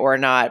way or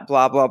not,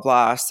 blah, blah,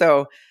 blah.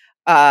 So,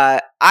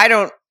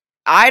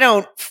 I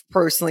don't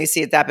personally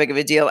see it that big of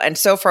a deal. And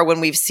so far, when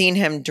we've seen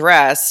him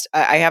dressed,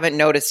 I haven't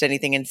noticed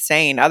anything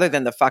insane other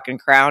than the fucking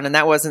crown. And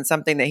that wasn't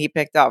something that he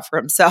picked out for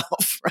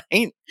himself,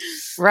 right?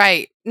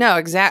 Right. No,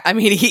 exactly. I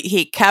mean,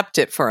 he kept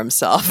it for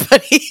himself,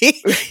 but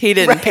he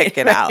didn't pick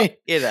it out,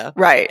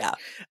 Right. Yeah.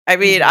 I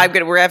mean,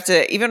 we're have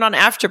to, even on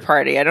After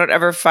Party, I don't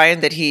ever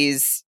find that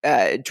he's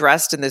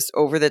dressed in this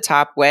over the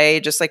top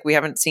way, just like we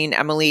haven't seen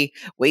Emily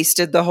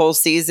wasted the whole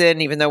season,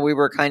 even though we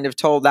were kind of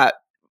told that,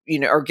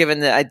 or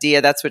given the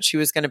idea that's what she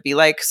was going to be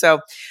like. So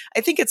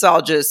I think it's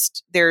all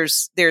just,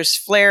 there's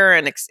flair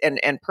and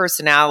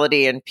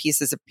personality and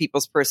pieces of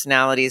people's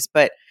personalities,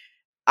 but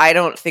I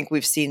don't think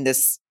we've seen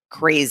this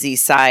crazy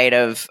side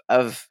of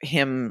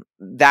him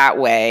that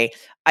way.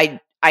 I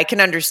can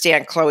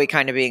understand Chloe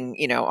kind of being,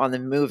 on the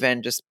move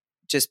and just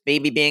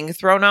maybe being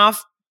thrown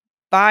off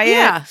by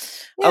it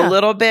a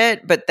little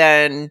bit, but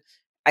then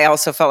I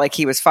also felt like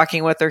he was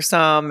fucking with her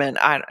some, and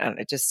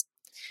I just,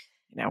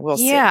 we'll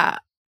see. Yeah.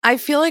 I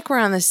feel like we're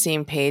on the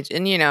same page.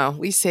 And,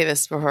 we say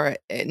this before,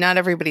 not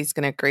everybody's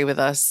going to agree with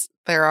us.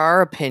 There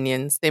are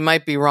opinions. They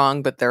might be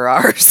wrong, but they're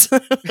ours.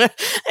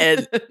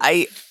 And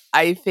I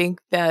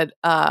think that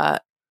I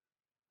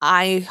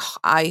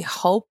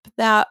hope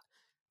that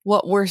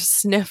what we're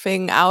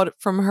sniffing out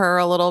from her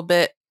a little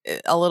bit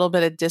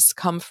of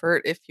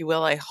discomfort, if you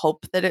will, I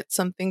hope that it's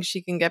something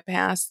she can get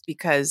past,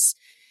 because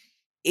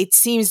it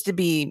seems to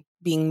be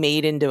being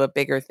made into a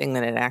bigger thing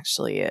than it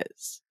actually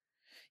is.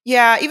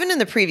 Yeah, even in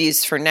the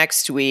previews for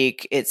next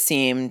week, it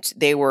seemed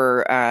they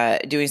were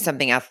doing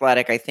something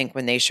athletic, I think,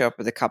 when they show up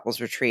at the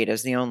couples retreat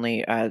as the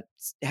only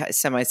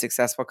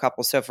semi-successful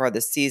couple so far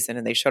this season,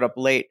 and they showed up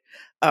late.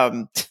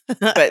 But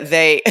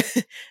there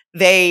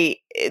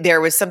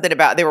was something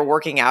about, they were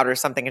working out or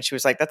something, and she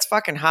was like, "That's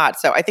fucking hot."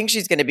 So I think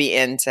she's going to be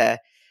into,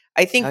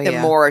 I think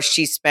more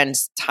she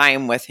spends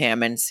time with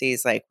him and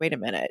sees, like, wait a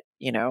minute,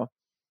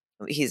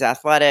 he's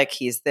athletic,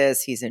 he's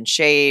this, he's in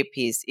shape,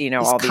 he's, He's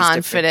all these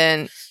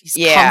confident. He's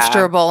Yeah.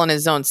 comfortable in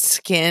his own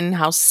skin.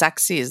 How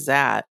sexy is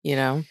that?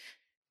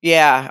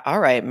 Yeah. All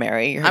right,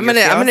 Mary. I'm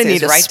gonna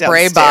need a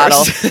spray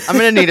bottle. I'm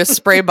gonna need a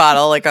spray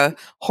bottle like a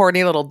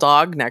horny little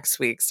dog next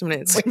week. It's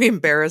gonna be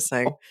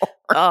embarrassing.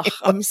 Oh,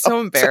 I'm so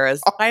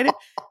embarrassed.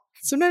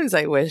 Sometimes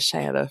I wish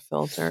I had a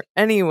filter.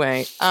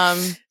 Anyway,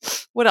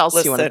 what else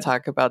do you want to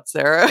talk about,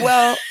 Sarah?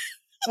 Well,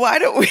 why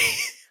don't we?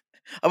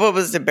 I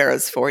was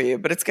embarrassed for you,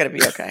 but it's gonna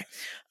be okay.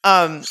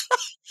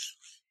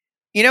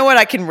 You know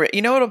what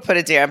what'll put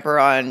a damper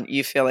on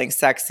you feeling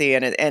sexy,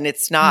 and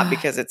it's not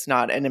because it's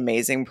not an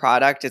amazing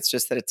product. It's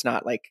just that it's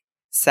not like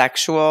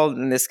sexual,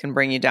 and this can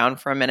bring you down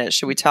for a minute.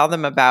 Should we tell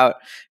them about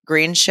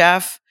Green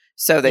Chef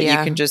so that you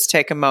can just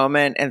take a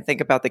moment and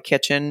think about the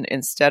kitchen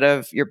instead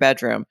of your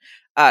bedroom?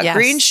 Yes.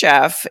 Green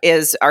Chef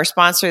is our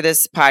sponsor of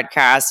this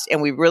podcast,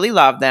 and we really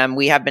love them.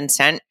 We have been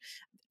sent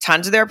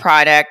tons of their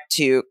product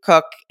to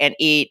cook and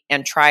eat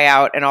and try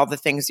out and all the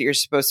things that you're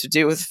supposed to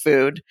do with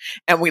food.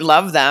 And we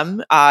love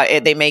them.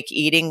 They make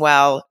eating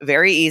well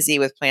very easy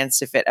with plans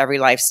to fit every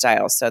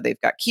lifestyle. So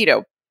they've got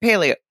keto,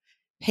 paleo,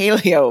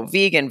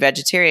 vegan,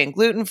 vegetarian,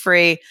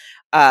 gluten-free,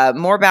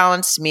 more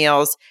balanced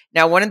meals.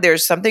 Now,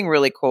 there's something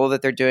really cool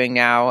that they're doing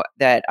now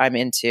that I'm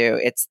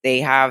into. They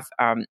have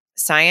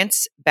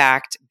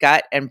science-backed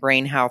gut and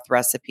brain health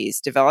recipes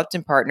developed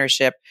in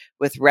partnership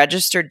with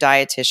registered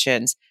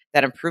dietitians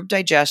that improve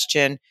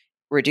digestion,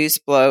 reduce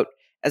bloat,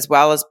 as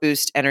well as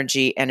boost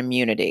energy and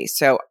immunity.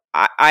 So,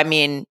 I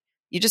mean,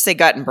 you just say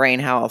gut and brain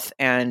health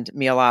and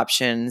meal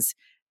options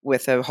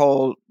with a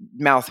whole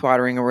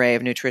mouth-watering array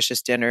of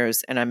nutritious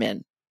dinners, and I'm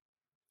in.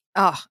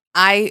 Oh,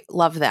 I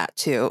love that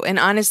too. And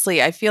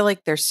honestly, I feel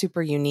like they're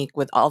super unique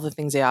with all the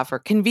things they offer.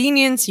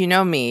 Convenience, you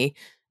know me,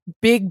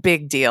 big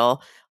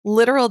deal.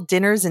 Literal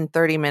dinners in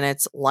 30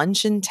 minutes,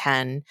 lunch in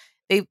 10.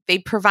 They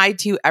provide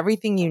to you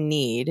everything you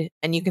need,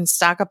 and you can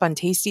stock up on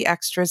tasty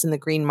extras in the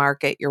Green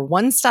Market, your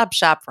one-stop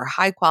shop for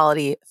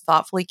high-quality,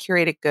 thoughtfully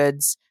curated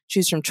goods.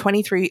 Choose from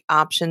 23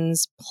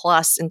 options,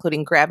 plus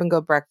including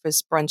grab-and-go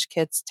breakfast, brunch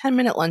kits,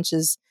 10-minute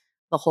lunches,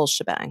 the whole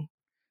shebang.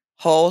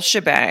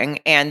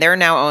 And they're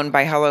now owned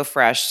by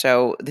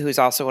HelloFresh, who's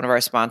also one of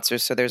our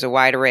sponsors. So there's a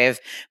wide array of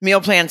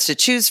meal plans to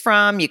choose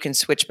from. You can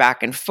switch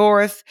back and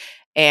forth.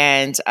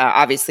 And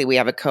obviously we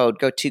have a code.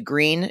 Go to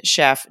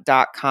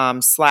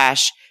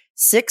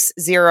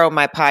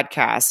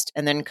greenchef.com/60mypodcast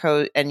and then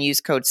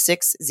use code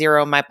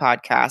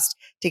 60mypodcast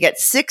to get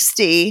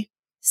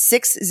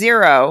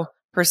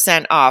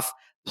 60% off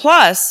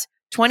plus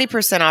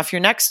 20% off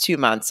your next 2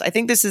 months. I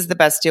think this is the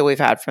best deal we've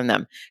had from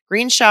them.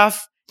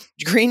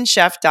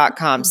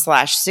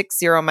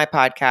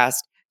 greenchef.com/60mypodcast.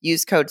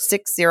 Use code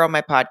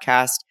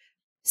 60mypodcast.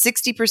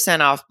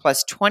 60% off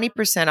plus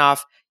 20%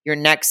 off your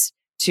next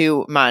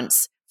 2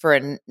 months for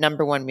a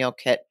number one meal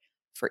kit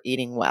for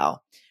eating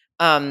well.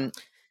 Should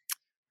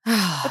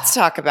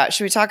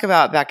we talk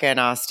about Becca and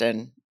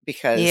Austin?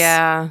 Because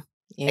I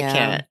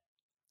can't.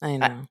 I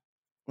know.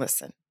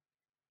 Listen,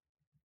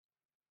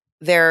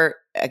 there's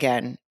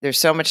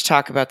so much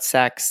talk about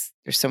sex.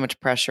 There's so much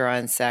pressure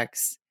on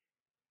sex.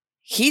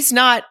 He's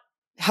not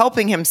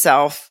helping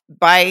himself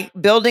by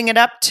building it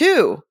up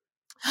too,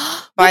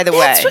 by the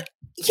way.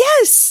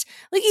 Yes.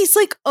 Like, he's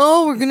like,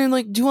 oh, we're going to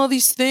like do all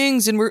these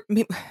things. And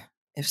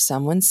if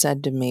someone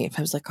said to me, if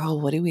I was like, oh,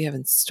 what do we have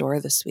in store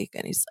this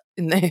weekend?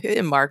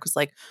 And Mark was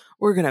like,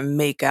 we're going to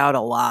make out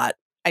a lot.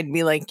 I'd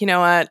be like, you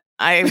know what?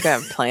 I've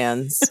got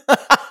plans.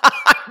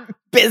 I'm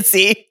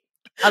busy.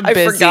 I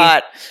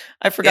forgot.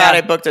 Yeah.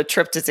 I booked a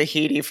trip to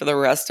Tahiti for the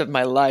rest of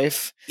my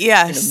life.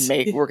 Yes.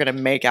 We're going to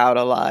make out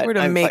a lot. We're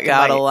going to make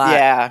out a lot.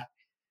 Yeah.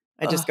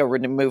 I just go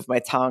remove my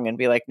tongue and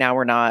be like, now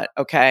we're not.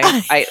 Okay.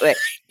 I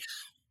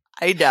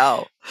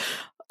know.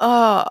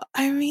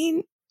 I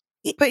mean,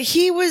 but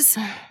he was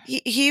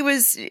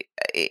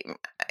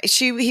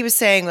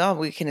saying, oh,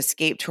 we can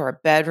escape to our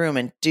bedroom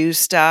and do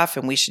stuff,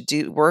 and we should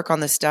work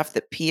on the stuff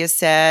that Pia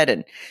said.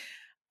 And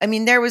I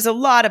mean, there was a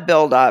lot of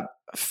buildup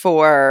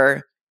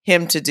for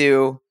him to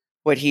do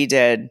what he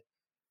did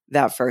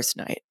that first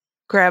night.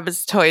 Grab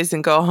his toys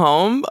and go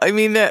home. I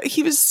mean,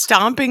 he was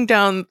stomping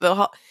down the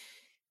hall.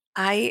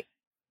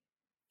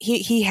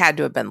 He had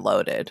to have been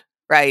loaded,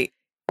 right?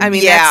 I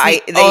mean,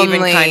 they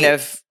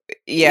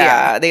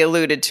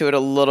alluded to it a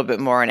little bit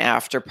more in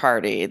After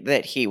Party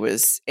that he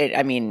was.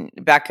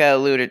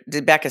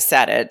 Becca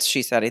said it.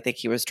 She said, I think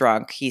he was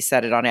drunk. He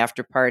said it on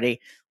After Party.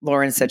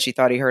 Lauren said she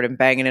thought he heard him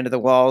banging into the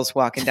walls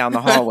walking down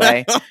the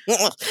hallway.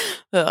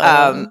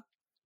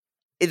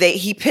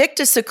 He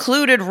picked a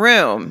secluded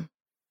room.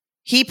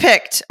 He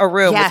picked a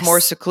room with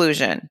more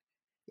seclusion.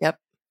 Yep.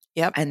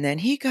 And then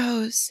he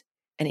goes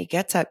and he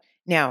gets up.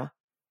 Now,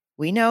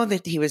 we know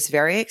that he was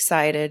very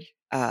excited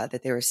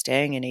that they were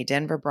staying in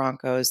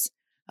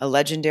a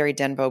legendary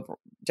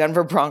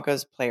Denver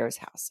Broncos player's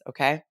house.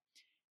 Okay.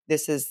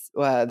 This is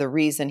the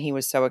reason he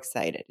was so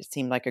excited. It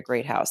seemed like a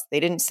great house. They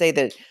didn't say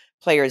the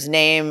player's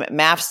name.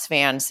 Mavs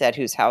fan said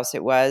whose house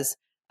it was.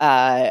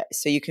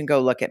 So you can go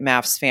look at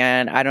Mavs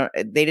fan.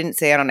 They didn't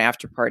say it on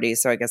after party,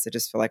 so I guess I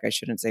just feel like I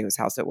shouldn't say whose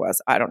house it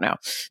was. I don't know.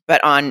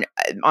 But on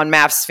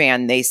Mavs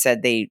fan, they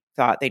said they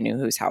thought they knew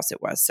whose house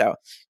it was. So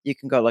you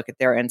can go look at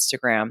their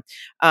Instagram.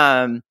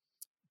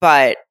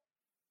 But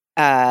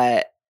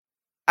I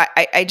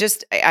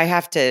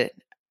have to,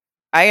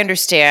 I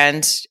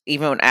understand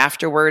even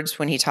afterwards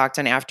when he talked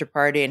on after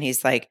party and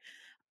he's like,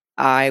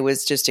 I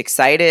was just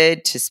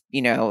excited to,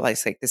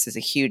 like this is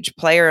a huge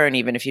player. And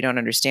even if you don't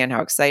understand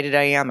how excited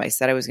I am, I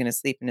said I was going to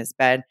sleep in his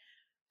bed.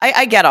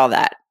 I get all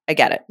that. I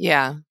get it.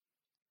 Yeah.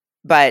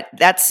 But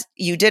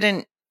you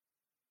didn't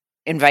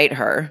invite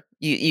her.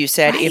 You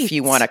said, if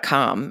you want to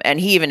come. And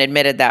he even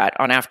admitted that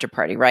on after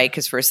party, right?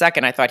 Because for a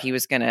second I thought he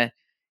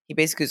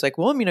basically was like,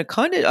 well, I mean,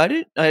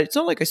 it's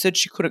not like I said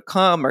she couldn't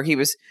come, or he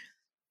was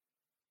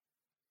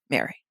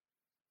married.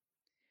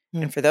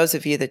 And for those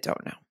of you that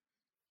don't know,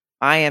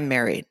 I am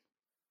married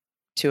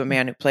to a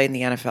man who played in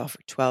the NFL for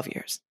 12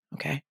 years.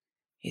 Okay.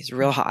 He's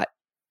real hot,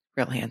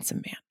 real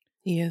handsome man.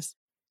 He is.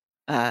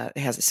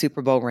 Has a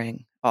Super Bowl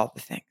ring, all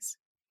the things.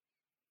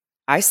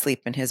 I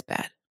sleep in his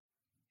bed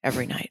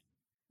every night.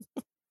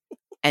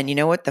 And you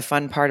know what the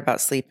fun part about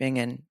sleeping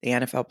in the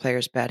NFL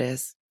player's bed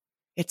is?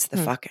 It's the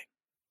fucking.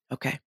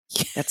 Okay.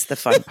 That's the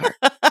fun part.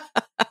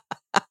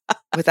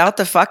 Without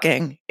the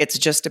fucking, it's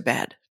just a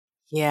bed.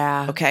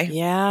 Yeah. Okay.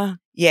 Yeah.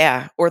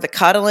 Yeah. Or the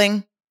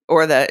cuddling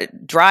or the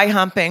dry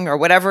humping or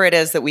whatever it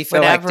is that we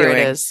feel like doing. Whatever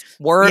it is.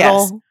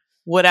 Wordle,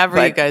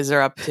 whatever you guys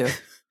are up to.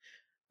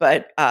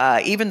 But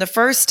even the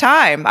first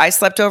time I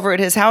slept over at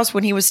his house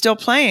when he was still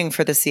playing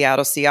for the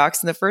Seattle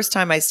Seahawks. And the first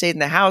time I stayed in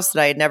the house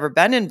that I had never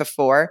been in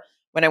before,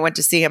 when I went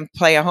to see him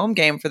play a home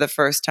game for the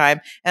first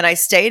time, and I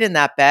stayed in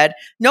that bed,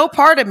 no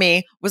part of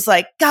me was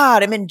like,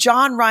 God, I'm in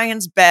John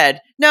Ryan's bed.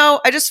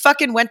 No, I just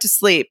fucking went to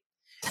sleep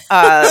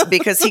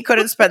because he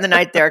couldn't spend the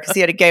night there because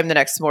he had a game the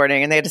next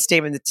morning and they had to stay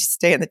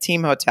in the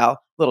team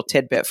hotel. Little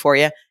tidbit for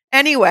you.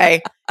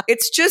 Anyway,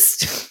 it's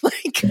just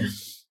like,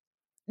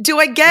 do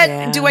I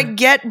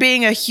get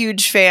being a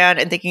huge fan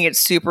and thinking it's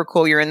super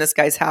cool you're in this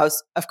guy's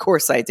house? Of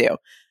course I do.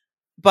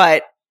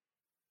 But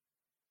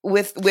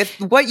with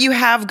what you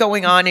have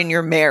going on in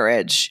your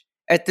marriage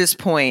at this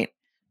point,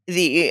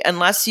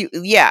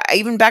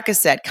 even Becca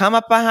said, come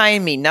up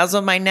behind me,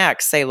 nuzzle my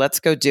neck, say, let's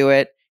go do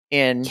it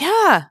in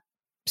the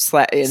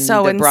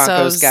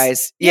Broncos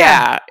guys.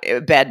 Yeah.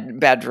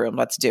 Bedroom.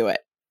 Let's do it.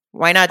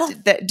 Why not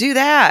do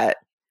that?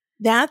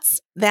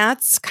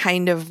 That's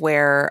kind of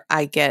where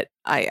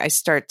I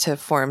start to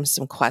form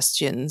some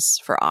questions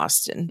for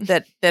Austin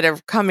that are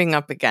coming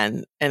up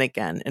again and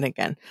again and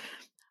again.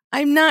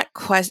 I'm not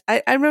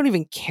I don't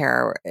even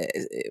care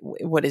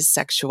what his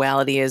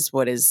sexuality is,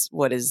 what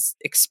his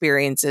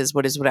experience is,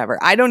 what is whatever.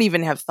 I don't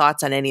even have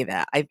thoughts on any of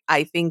that.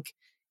 I think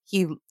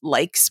he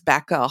likes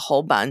Becca a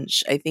whole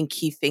bunch. I think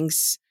he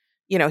thinks,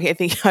 I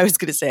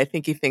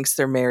think he thinks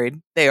they're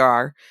married. They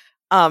are.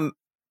 But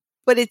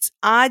it's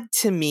odd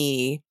to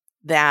me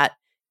that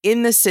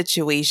in the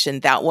situation,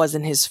 that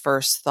wasn't his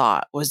first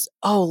thought was,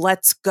 oh,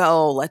 let's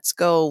go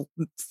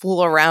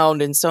fool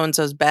around in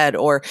so-and-so's bed,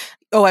 or,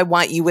 oh, I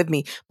want you with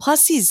me.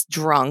 Plus he's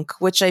drunk,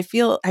 which I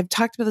feel I've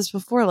talked about this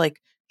before, like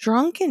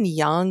drunk and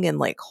young and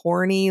like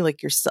horny,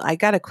 like I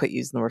got to quit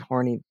using the word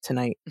horny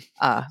tonight.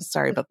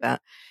 Sorry about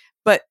that.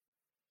 But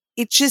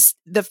it's just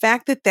the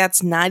fact that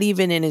that's not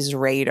even in his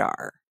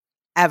radar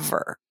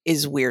ever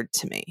is weird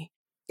to me.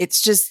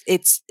 It's just,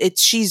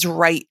 she's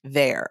right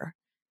there.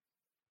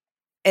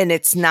 And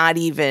it's not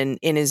even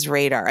in his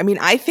radar. I mean,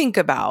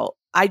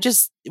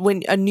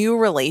 when a new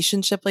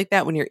relationship like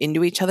that, when you're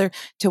into each other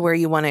to where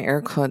you want to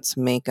air quotes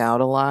make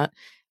out a lot,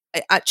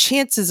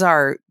 chances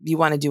are you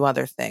want to do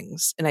other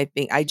things. And I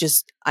think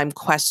I'm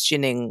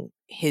questioning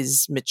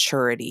his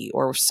maturity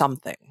or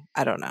something.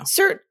 I don't know.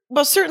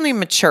 Certainly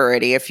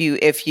maturity. If you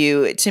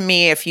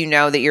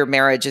know that your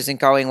marriage isn't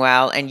going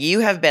well and you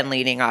have been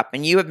leading up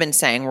and you have been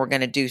saying, we're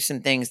going to do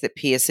some things that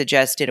Pia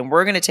suggested and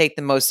we're going to take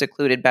the most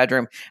secluded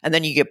bedroom, and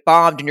then you get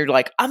bombed and you're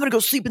like, I'm going to go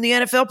sleep in the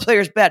NFL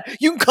player's bed.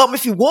 You can come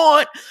if you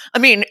want. I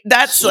mean,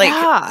 that's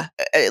like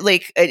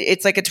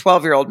it's like a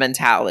 12-year-old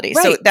mentality.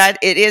 Right. So that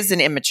it is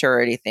an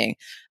immaturity thing.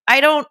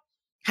 I don't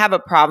have a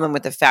problem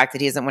with the fact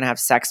that he doesn't want to have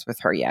sex with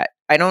her yet.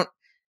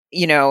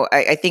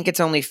 I think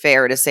it's only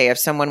fair to say if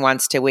someone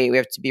wants to wait, we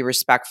have to be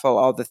respectful,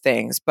 all the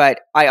things.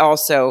 But I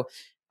also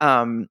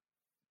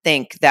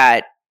think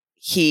that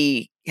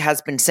he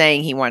has been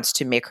saying he wants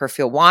to make her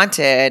feel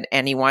wanted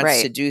and he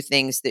wants to do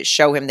things that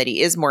show him that he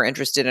is more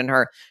interested in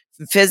her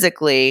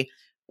physically,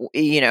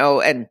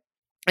 and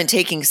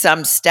taking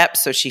some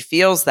steps so she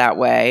feels that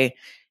way.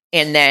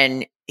 And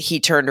then he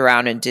turned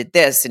around and did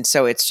this. And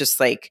so it's just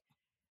like,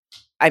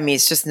 I mean,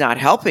 it's just not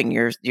helping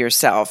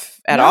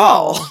yourself at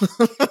all.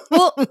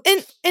 Well,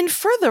 and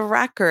for the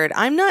record,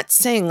 I'm not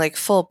saying like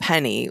full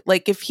penny.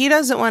 Like if he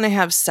doesn't want to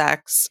have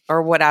sex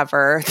or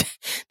whatever,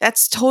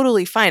 that's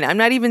totally fine. I'm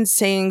not even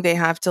saying they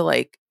have to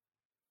like,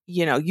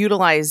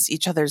 utilize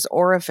each other's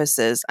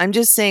orifices. I'm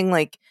just saying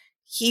like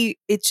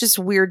it's just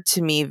weird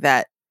to me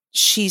that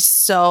she's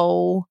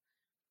so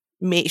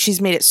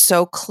she's made it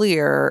so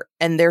clear,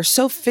 and they're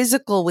so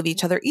physical with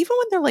each other, even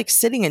when they're like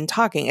sitting and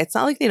talking. It's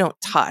not like they don't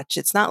touch.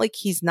 It's not like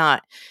he's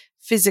not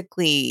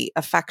physically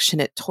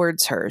affectionate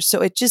towards her.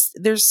 So it just,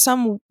 there's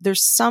some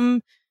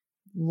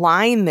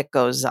line that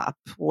goes up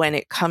when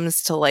it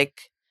comes to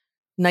like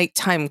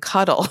nighttime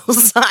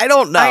cuddles. I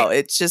don't know.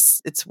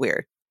 It's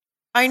weird.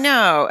 I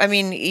know. I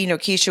mean,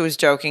 Keisha was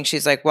joking.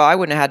 She's like, well, I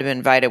wouldn't have had to be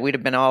invited. We'd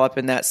have been all up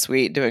in that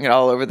suite doing it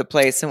all over the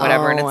place and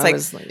whatever. And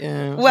it's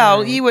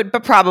well, you would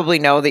but probably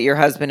know that your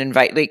husband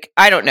like,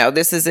 I don't know.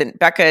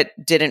 Becca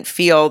didn't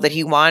feel that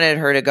he wanted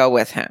her to go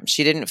with him.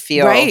 She didn't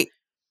feel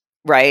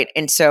right.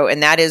 And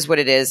that is what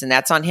it is. And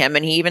that's on him.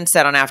 And he even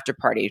said on after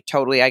party,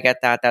 totally, I get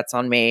that. That's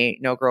on me.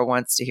 No girl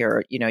wants to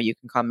hear, you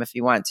can come if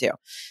you want to.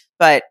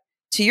 But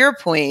to your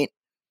point,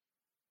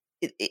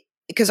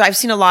 because I've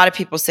seen a lot of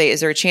people say,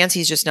 is there a chance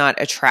he's just not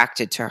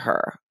attracted to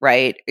her,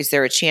 right? Is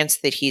there a chance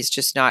that he's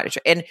just not?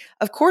 And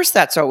of course,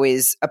 that's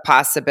always a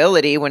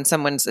possibility when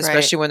someone's,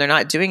 especially when they're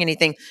not doing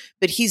anything,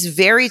 but he's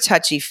very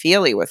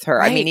touchy-feely with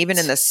her. I mean, even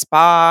in the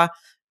spa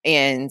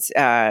and,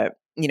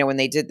 when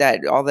they did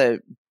that, all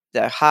the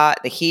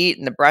heat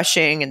and the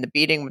brushing and the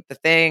beating with the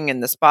thing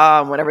and the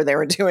spa and whatever they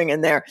were doing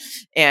in there.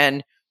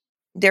 And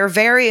they're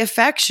very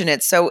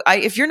affectionate. So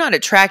if you're not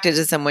attracted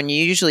to someone,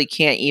 you usually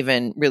can't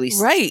even really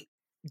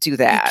do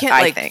that. You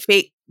can't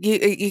fake.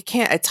 You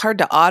can't. It's hard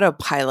to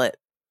autopilot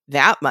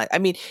that much. I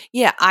mean,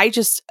 yeah. I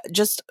just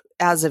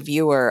as a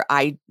viewer,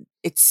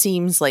 it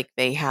seems like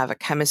they have a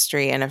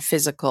chemistry and a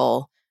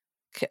physical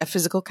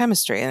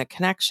chemistry and a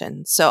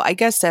connection. So I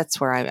guess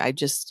that's where I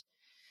just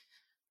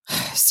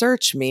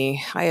search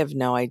me. I have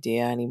no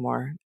idea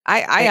anymore.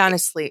 I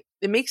honestly,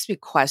 it makes me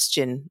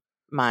question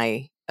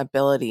my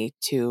ability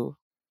to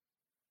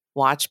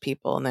watch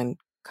people and then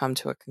come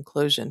to a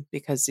conclusion,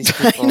 because these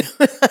people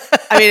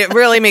I mean, it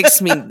really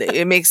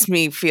makes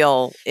me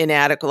feel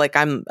inadequate. Like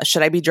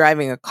should I be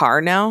driving a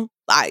car now?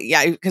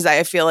 Because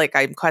I feel like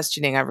I'm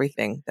questioning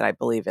everything that I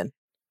believe in.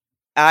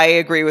 I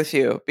agree with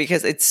you,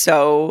 because it's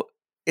so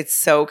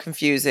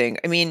confusing.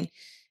 I mean,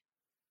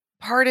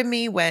 part of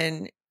me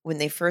when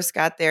they first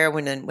got there,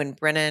 when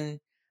Brennan,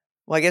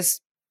 well, I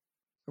guess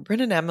were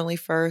Brennan and Emily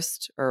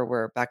first, or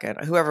were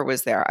Becca, whoever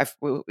was there?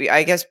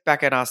 I guess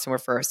Becca and Austin were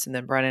first, and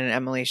then Brennan and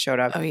Emily showed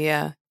up. Oh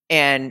yeah.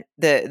 And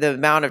the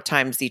amount of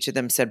times each of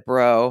them said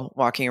bro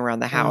walking around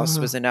the house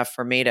was enough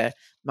for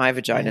my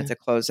vagina to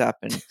close up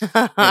and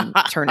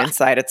turn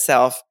inside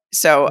itself.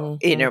 So,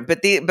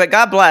 but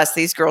God bless,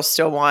 these girls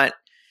still want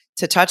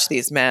to touch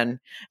these men.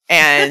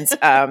 And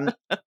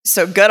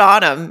so good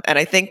on them. And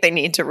I think they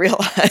need to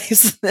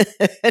realize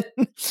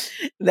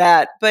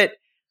that. But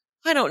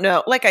I don't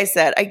know. Like I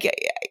said,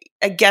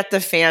 I get the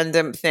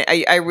fandom thing.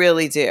 I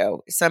really do.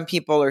 Some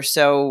people are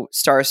so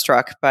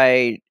starstruck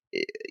by,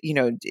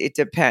 it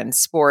depends.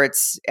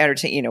 Sports,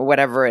 entertainment,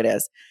 whatever it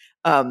is.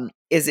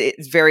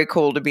 It's very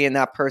cool to be in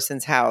that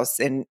person's house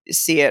and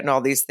see it and all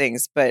these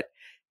things. But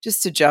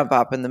just to jump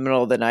up in the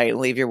middle of the night and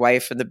leave your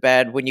wife in the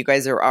bed when you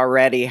guys are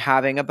already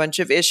having a bunch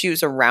of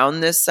issues around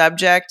this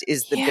subject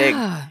is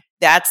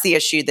that's the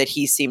issue that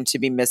he seemed to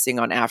be missing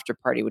on After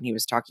Party when he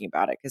was talking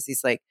about it. Because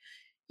he's like,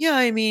 yeah,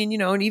 I mean,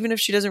 and even if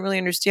she doesn't really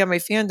understand my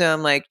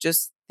fandom, like,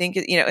 just think,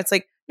 it's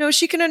like, no,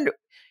 she can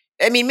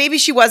I mean, maybe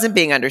she wasn't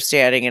being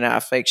understanding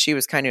enough. Like, she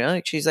was kind of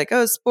like, she's like,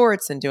 oh,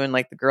 sports, and doing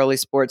like the girly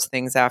sports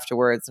things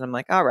afterwards. And I'm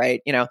like, all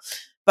right,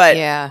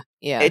 but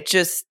it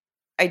just,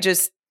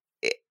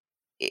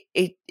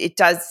 it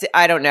does.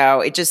 I don't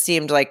know. It just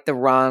seemed like the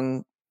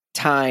wrong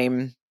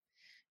time.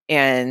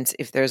 And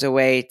if there's a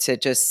way to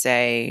just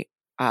say,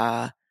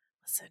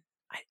 listen,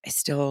 I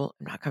still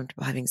am not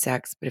comfortable having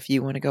sex, but if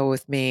you want to go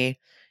with me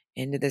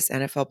into this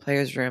NFL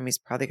player's room, he's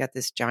probably got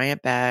this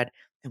giant bed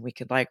and we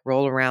could like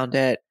roll around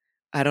it.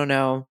 I don't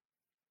know,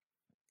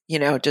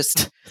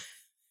 just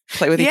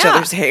play with each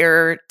other's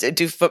hair,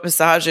 do foot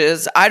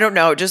massages. I don't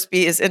know, just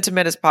be as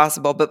intimate as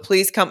possible, but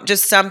please come,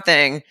 just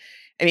something.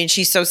 I mean,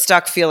 she's so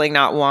stuck feeling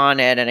not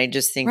wanted. And I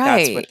just think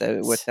that's what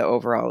the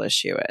overall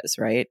issue is.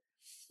 Right.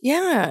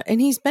 Yeah.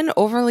 And he's been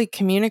overly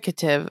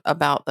communicative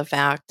about the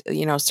fact,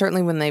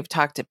 certainly when they've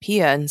talked to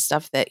Pia and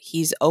stuff, that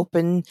he's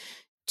open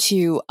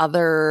to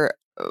other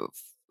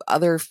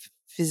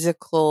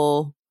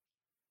physical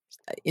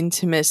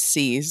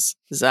intimacies.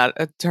 Is that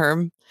a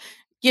term?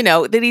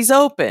 That he's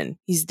open,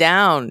 he's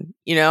down,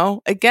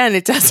 again,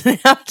 it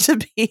doesn't have to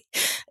be.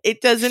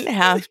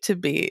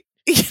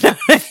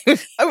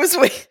 I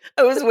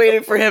was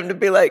waiting for him to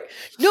be like,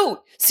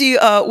 no, see,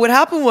 what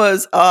happened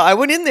was I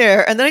went in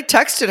there and then I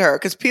texted her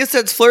because Pia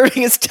said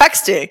flirting is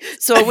texting.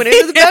 So I went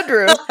into the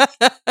bedroom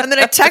and then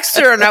I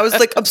texted her and I was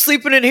like, I'm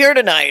sleeping in here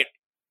tonight.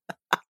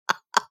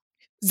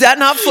 Is that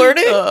not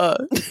flirting?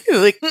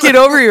 Like, get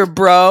over here,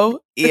 bro.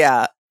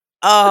 Yeah.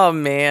 Oh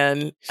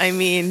man. I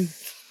mean,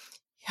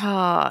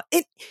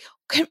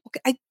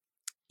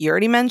 you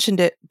already mentioned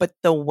it, but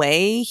the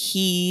way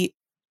he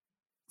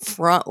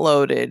front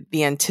loaded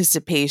the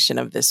anticipation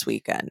of this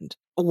weekend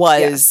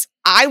was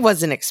I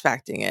wasn't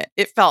expecting it.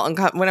 It felt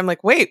uncomfortable when I'm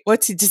like, wait,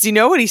 does he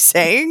know what he's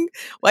saying?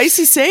 Why is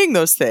he saying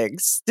those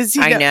things? Does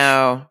he I know?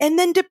 know. And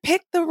then to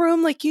pick the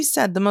room, like you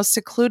said, the most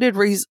secluded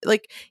reason,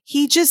 like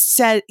he just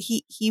said,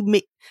 he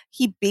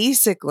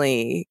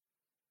basically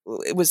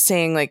was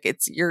saying like,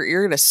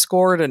 you're going to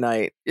score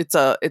tonight. It's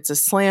a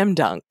slam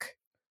dunk,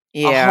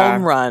 a home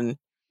Yeah. run,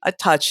 a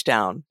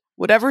touchdown,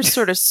 whatever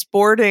sort of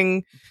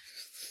sporting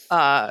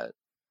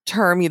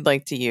term you'd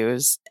like to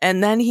use.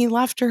 And then he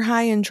left her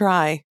high and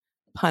dry,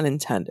 pun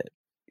intended.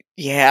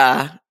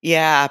 Yeah.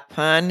 Yeah.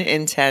 Pun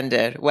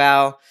intended.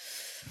 Well,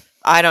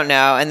 I don't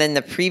know. And then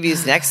the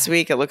previews next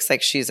week, it looks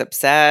like she's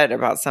upset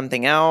about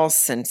something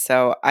else. And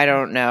so I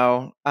don't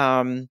know.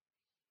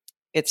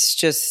 It's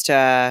just,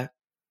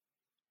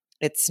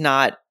 it's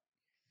not.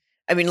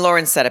 I mean,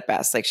 Lauren said it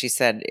best. Like she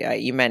said,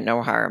 you meant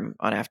no harm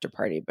on After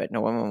Party, but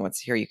no one wants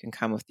to hear you can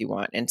come if you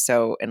want. And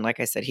so, and like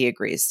I said, he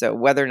agrees. So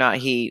whether or not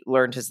he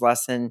learned his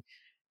lesson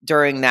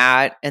during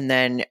that and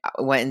then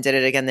went and did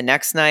it again the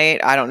next night,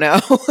 I don't know.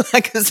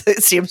 Because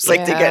it seems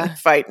like they get in a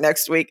fight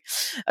next week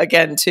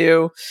again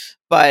too.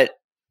 But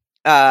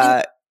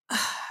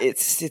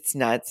it's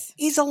nuts.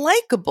 He's a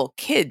likable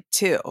kid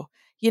too.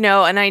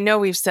 And I know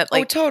we've said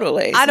like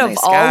totally. He's out a of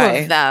nice all guy.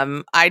 of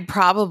them, I'd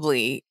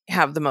probably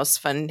have the most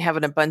fun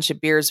having a bunch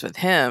of beers with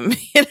him.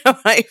 You know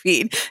what I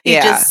mean? He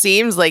just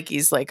seems like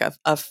he's like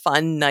a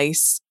fun,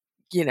 nice,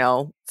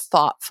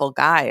 thoughtful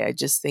guy. I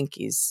just think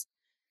he's,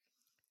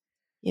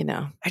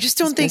 I just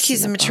don't think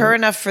he's mature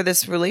enough for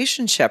this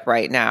relationship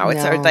right now.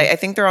 No. I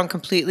think they're on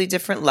completely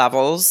different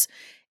levels.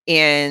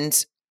 And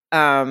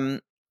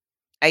I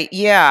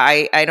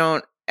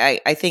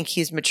think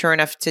he's mature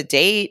enough to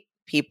date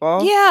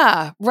people.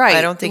 Yeah, right.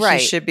 I don't think he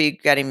should be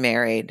getting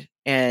married.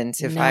 And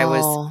if I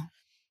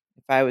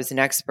was an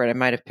expert, I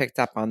might have picked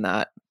up on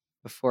that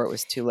before it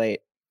was too late.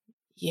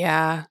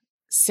 Yeah.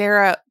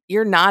 Sarah,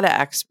 you're not an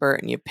expert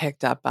and you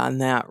picked up on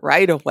that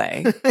right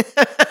away.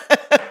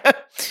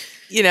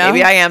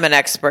 Maybe I am an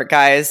expert,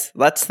 guys.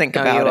 Let's think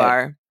about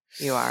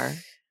it. You are.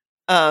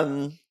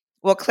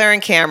 Well, Claire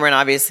and Cameron,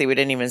 obviously we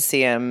didn't even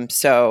see him.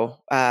 So,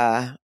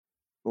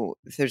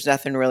 there's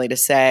nothing really to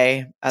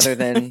say other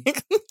than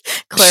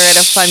Claire had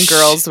a fun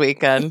girls'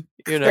 weekend.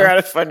 Claire had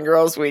a fun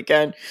girls'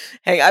 weekend.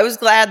 Hey, I was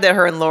glad that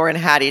her and Lauren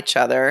had each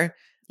other.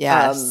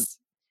 Yes.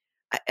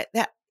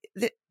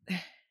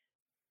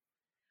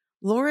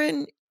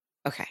 Lauren,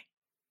 okay.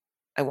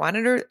 I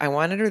wanted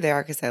her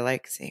there because I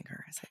like seeing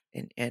her,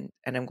 and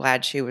I'm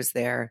glad she was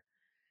there.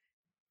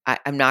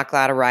 I'm not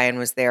glad Orion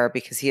was there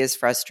because he is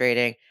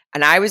frustrating,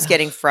 and I was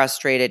getting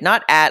frustrated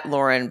not at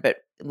Lauren, but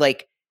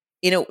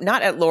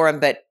not at Lauren,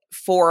 but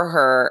for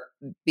her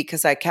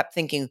because I kept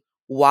thinking,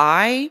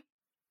 why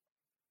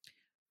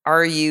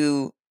do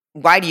you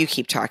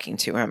keep talking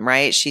to him?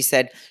 Right? She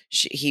said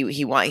she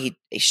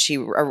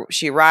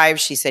arrived.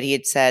 She said he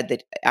had said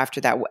that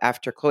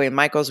after Chloe and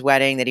Michael's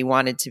wedding that he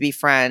wanted to be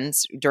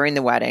friends during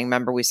the wedding.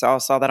 Remember, we saw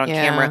that on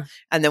camera,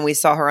 and then we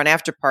saw her on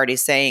After Party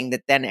saying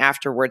that then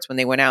afterwards when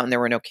they went out and there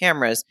were no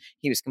cameras,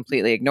 he was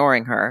completely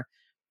ignoring her.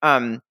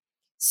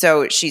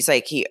 So she's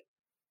like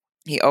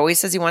he always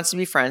says he wants to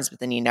be friends,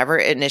 but then he never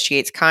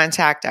initiates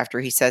contact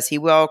after he says he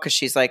will, because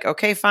she's like,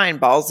 okay, fine,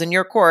 ball's in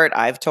your court.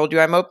 I've told you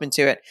I'm open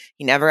to it.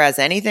 He never has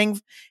any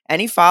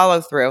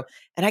follow through.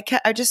 And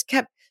I just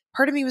kept,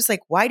 part of me was like,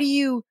 why do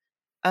you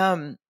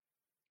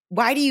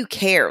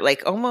care?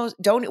 Like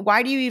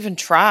why do you even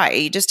try?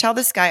 You just tell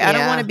this guy, I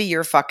don't want to be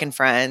your fucking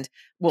friend.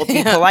 We'll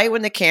be polite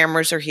when the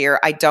cameras are here.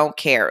 I don't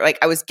care. Like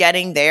I was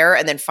getting there.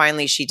 And then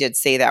finally she did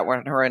say that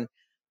when her and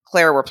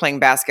Claire were playing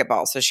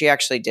basketball. So she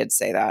actually did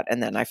say that.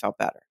 And then I felt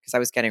better because I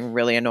was getting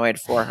really annoyed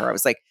for her. I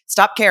was like,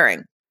 stop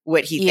caring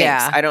what he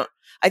thinks.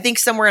 I think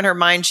somewhere in her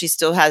mind, she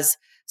still has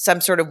some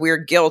sort of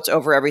weird guilt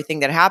over everything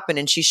that happened,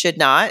 and she should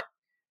not.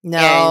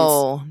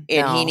 No.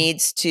 And he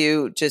needs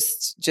to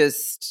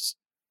just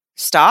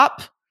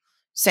stop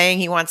saying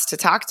he wants to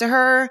talk to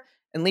her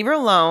and leave her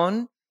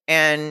alone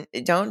and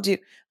don't do.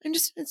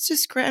 It's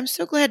just great. I'm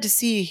so glad to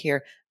see you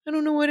here. I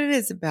don't know what it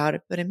is about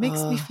it, but it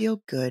makes me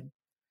feel good.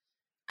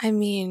 I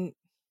mean,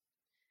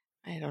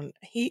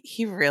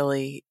 he's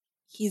really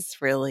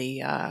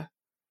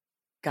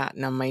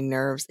gotten on my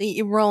nerves.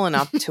 You're rolling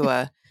up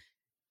to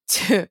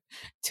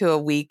a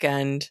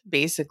weekend,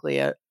 basically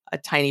a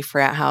tiny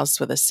frat house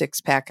with a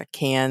 6-pack of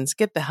cans.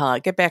 Get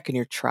back in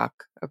your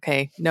truck.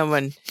 Okay.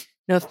 No,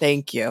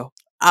 thank you.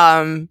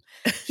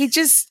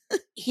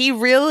 He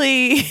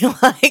really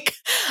like,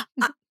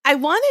 I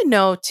want to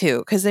know too,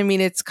 because I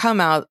mean, it's come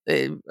out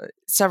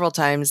several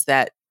times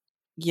that,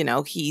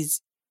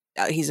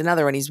 he's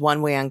another one. He's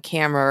one way on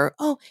camera.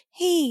 Oh,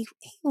 hey,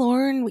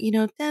 Lauren,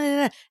 da,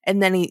 da, da.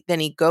 And then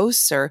he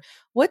ghosts her.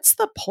 What's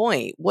the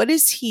point? What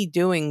is he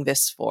doing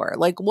this for?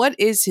 Like, what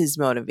is his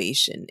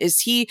motivation? Is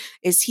he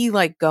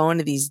like going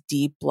to these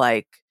deep,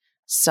 like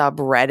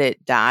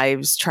subreddit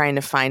dives trying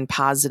to find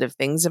positive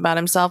things about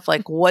himself?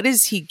 Like, what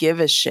does he give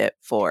a shit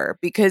for?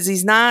 Because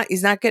he's not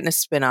getting a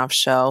spin-off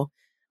show.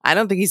 I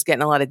don't think he's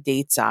getting a lot of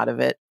dates out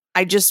of it.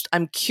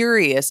 I'm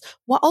curious.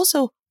 Well,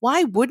 also,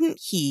 why wouldn't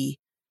he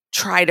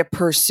try to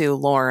pursue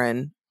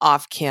Lauren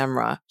off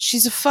camera.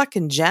 She's a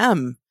fucking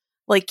gem.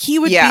 Like, he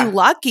would be Yeah.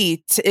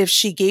 lucky if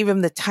she gave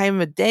him the time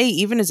of day,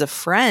 even as a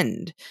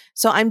friend.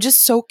 So I'm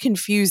just so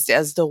confused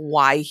as to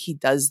why he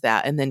does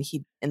that, and then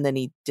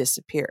he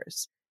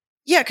disappears.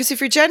 Yeah, because if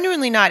you're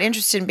genuinely not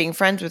interested in being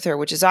friends with her,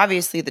 which is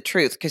obviously the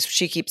truth, because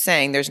she keeps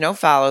saying there's no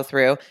follow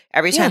through.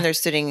 Every time Yeah. they're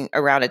sitting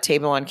around a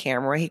table on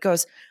camera, he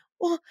goes,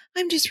 "Well,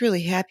 I'm just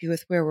really happy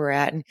with where we're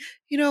at. And,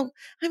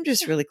 I'm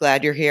just really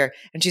glad you're here."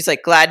 And she's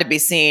like, glad to be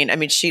seen. I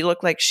mean, she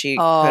looked like she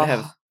could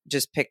have Oh,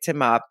 just picked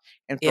him up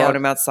and thrown yep.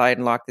 him outside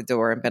and locked the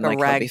door and been A like,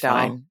 he'll be rag doll.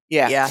 fine.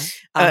 Yeah. Yeah.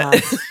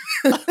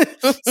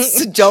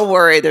 So don't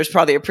worry. There's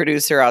probably a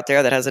producer out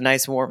there that has a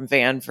nice warm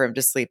van for him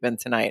to sleep in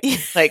tonight.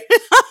 Like,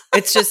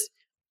 it's just,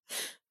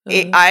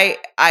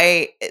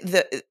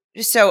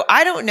 so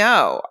I don't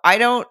know.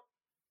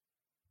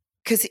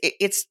 Because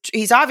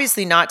he's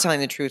obviously not telling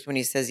the truth when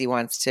he says he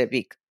wants to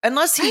be,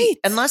 unless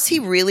he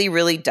really,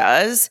 really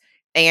does.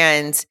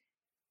 And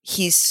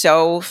he's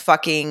so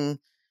fucking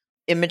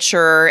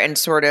immature and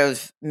sort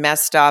of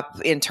messed up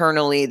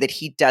internally that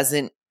he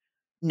doesn't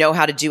know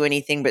how to do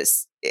anything. But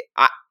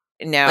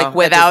no, like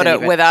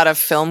without a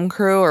film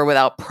crew or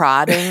without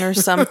prodding or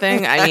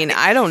something. I mean,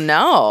 I don't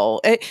know.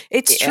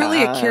 It's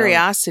truly a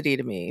curiosity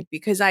to me,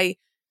 because I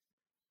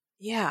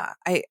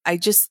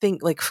just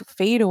think, like,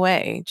 fade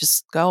away,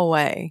 just go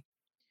away.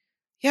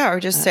 Yeah, or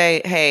just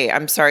say, "Hey,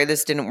 I'm sorry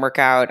this didn't work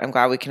out. I'm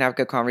glad we can have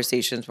good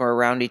conversations. We're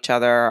around each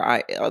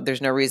other.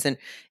 There's no reason."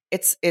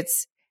 It's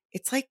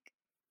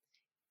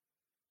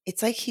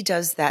like he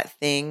does that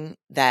thing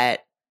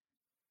that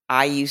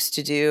I used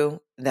to do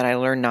that I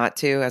learned not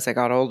to as I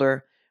got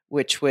older,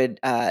 which would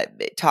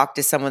talk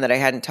to someone that I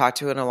hadn't talked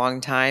to in a long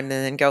time, and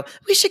then go,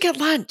 "We should get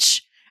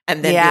lunch."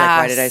 And then be like,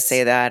 "Why did I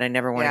say that? I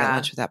never want to get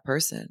lunch with that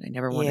person. I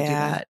never want to do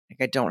that. Like,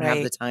 I don't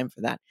have the time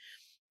for that."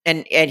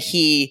 And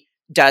he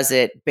does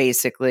it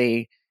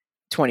basically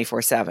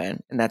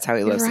 24/7, and that's how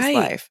he lives his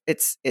life.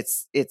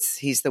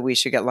 He's the "we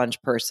should get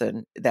lunch"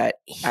 person that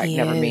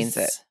never means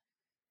it.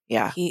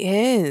 Yeah. He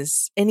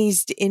is. And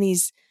he's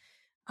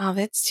oh,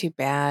 that's too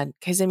bad.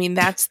 Because I mean,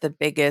 that's the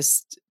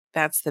biggest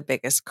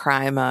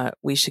crime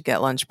 "we should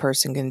get lunch"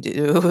 person can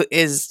do,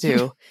 is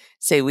to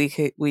say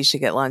we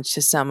should get lunch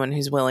to someone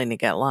who's willing to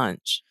get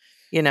lunch.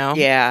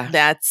 Yeah.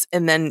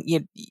 And then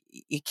you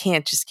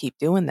can't just keep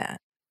doing that.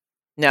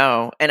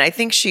 No, and I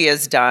think she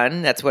is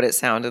done. That's what it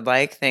sounded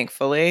like,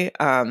 thankfully.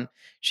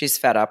 She's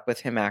fed up with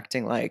him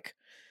acting like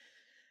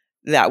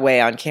that way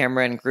on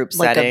camera in group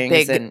Like settings.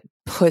 a big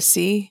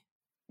pussy.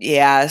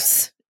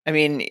 Yes. I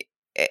mean,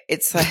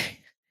 it's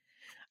like,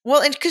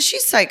 well, and because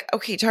she's like,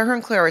 okay, to her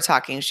and Claire were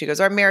talking. She goes,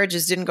 "Our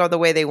marriages didn't go the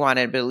way they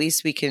wanted, but at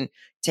least we can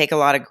take a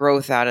lot of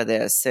growth out of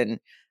this."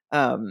 And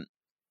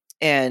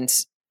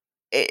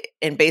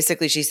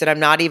basically she said,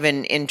 "I'm not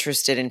even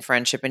interested in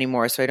friendship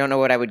anymore. So I don't know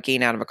what I would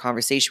gain out of a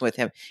conversation with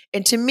him."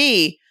 And to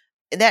me,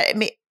 that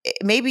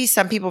maybe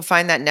some people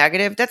find that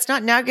negative. That's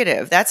not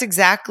negative. That's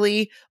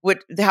exactly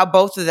how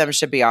both of them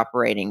should be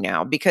operating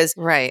now, because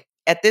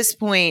at this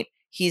point,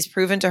 he's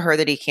proven to her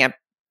that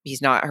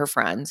he's not her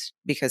friend,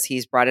 because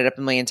he's brought it up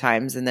a million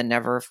times and then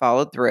never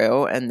followed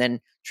through, and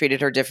then treated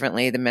her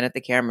differently the minute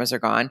the cameras are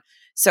gone.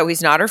 So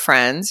he's not her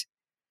friend.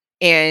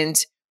 And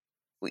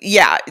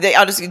yeah,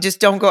 I'll just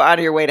don't go out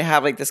of your way to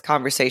have like this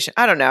conversation.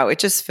 I don't know. It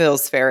just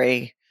feels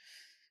very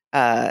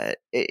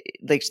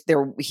like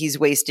he's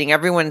wasting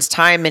everyone's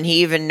time, and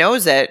he even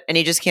knows it, and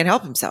he just can't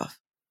help himself.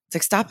 It's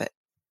like, stop it.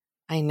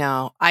 I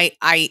know. I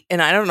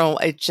don't know.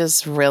 It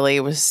just really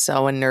was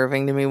so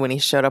unnerving to me when he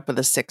showed up with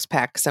a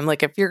 6-pack. Cause I'm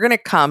like, if you're going to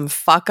come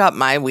fuck up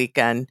my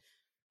weekend,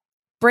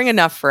 bring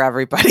enough for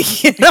everybody.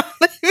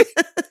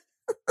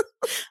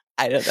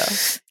 I don't know.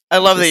 I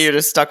love that you're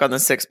just stuck on the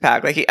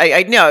 6-pack. Like,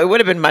 I know it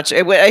would have been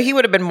he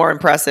would have been more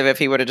impressive if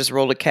he would have just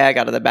rolled a keg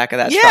out of the back of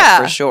that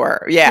truck, for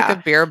sure. Yeah. Like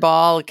a beer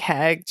ball, a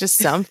keg, just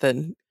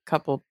something.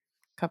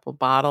 couple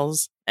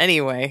bottles.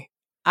 Anyway,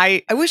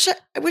 I wish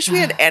we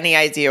had any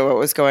idea what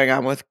was going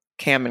on with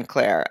Cam and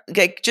Claire.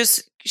 Like,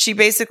 she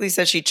basically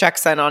said she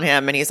checks in on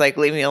him, and he's like,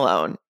 "Leave me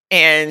alone."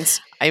 And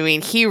I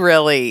mean, he's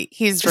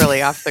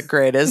really off the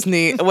grid, isn't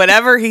he?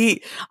 Whatever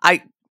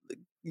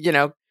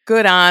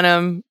good on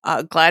him.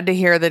 Glad to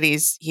hear that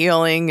he's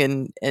healing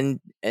and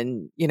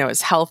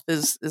his health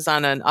is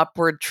on an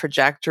upward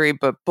trajectory.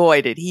 But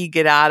boy, did he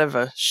get out of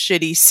a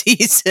shitty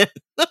season.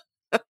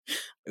 I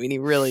mean, he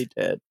really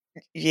did.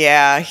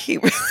 Yeah, he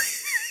really.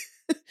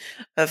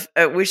 Not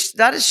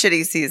a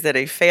shitty season,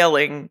 a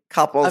failing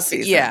couple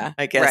season. Yeah,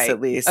 I guess,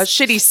 at least a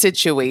shitty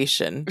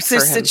situation.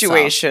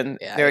 Situation.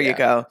 Yeah, there you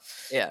go.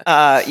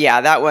 Yeah.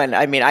 Yeah, that one.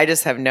 I mean, I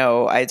just have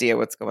no idea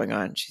what's going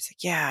on. She's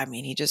like, yeah, I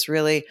mean, he just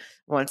really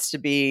wants to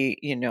be,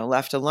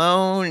 left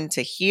alone and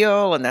to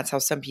heal, and that's how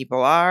some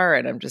people are.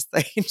 And I'm just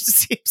like, it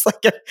just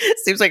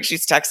seems like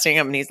she's texting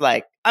him, and he's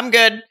like, "I'm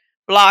good."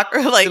 Block,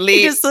 or like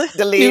delete,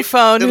 new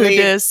phone. Delete.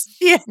 Who dis?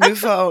 Yeah, new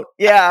phone.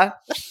 Yeah.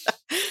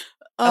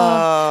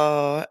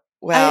 Oh,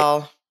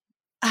 well.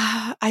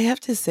 I have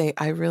to say,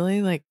 I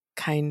really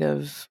kind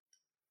of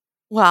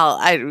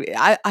Well,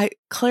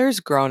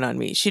 Claire's grown on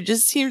me. She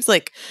just seems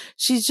like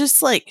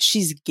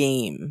she's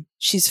game.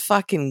 She's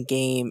fucking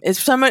game.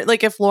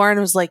 If Lauren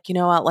was like, you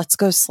know what, let's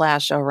go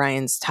slash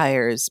Orion's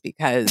tires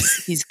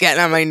because he's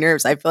getting on my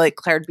nerves, I feel like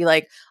Claire'd be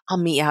like, I'll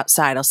meet you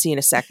outside. I'll see you in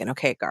a second.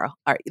 Okay, girl.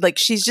 All right. Like,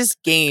 she's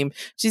just game.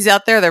 She's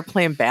out there. They're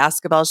playing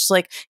basketball. She's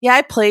like, yeah,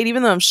 I played,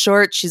 even though I'm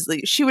short. She's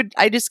like,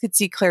 I just could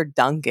see Claire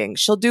dunking.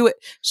 She'll do it.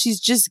 She's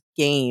just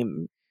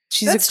game.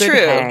 She's That's a good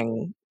true.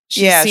 hang.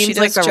 She Yeah, she seems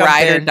like does a jump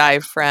ride or in. die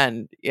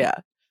friend. Yeah.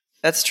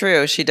 That's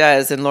true. She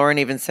does. And Lauren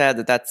even said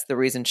that that's the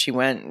reason she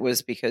went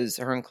was because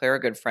her and Claire are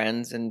good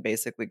friends. And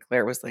basically,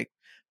 Claire was like,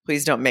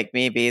 please don't make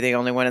me be the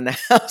only one in the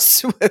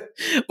house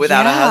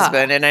without a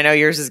husband. And I know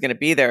yours is going to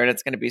be there and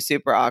it's going to be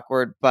super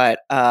awkward,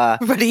 but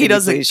he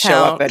doesn't please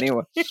show up count.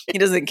 anyway. He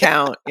doesn't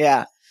count.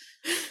 Yeah.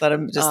 Let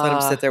him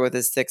sit there with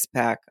his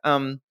 6-pack.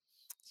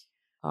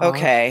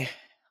 Okay.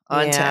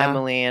 On to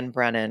Emily and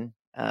Brennan.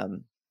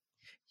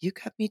 You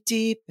cut me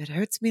deep, it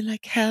hurts me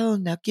like hell.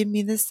 Now give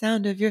me the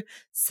sound of your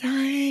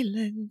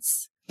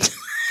silence.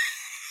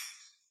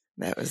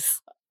 That was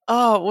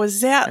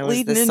was that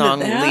leading the into song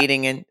that?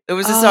 leading in. It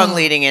was the song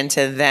leading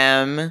into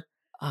them.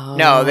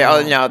 No,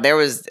 there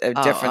was a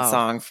different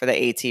song for the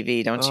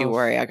ATV. Don't you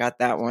worry, I got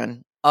that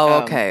one.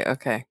 Okay,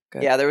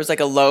 good. Yeah, there was like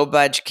a low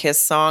budge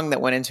Kiss song that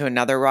went into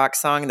another rock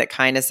song that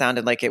kind of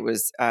sounded like it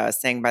was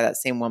sang by that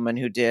same woman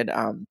who did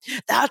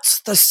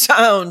 "That's the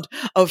Sound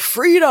of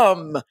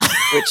Freedom,"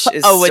 which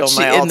is still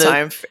my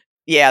all-time.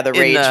 The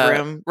Rage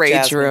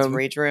Room,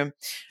 Rage Room.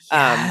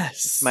 Yes.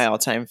 It's my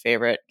all-time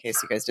favorite. In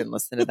case you guys didn't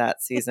listen to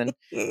that season.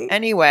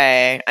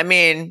 Anyway, I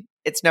mean,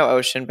 it's No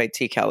Ocean by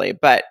T. Kelly,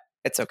 but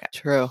it's okay.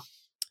 True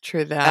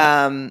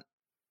that.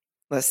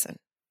 Listen.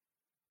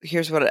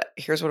 Here's one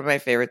of my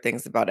favorite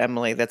things about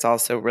Emily that's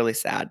also really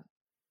sad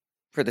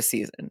for the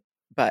season.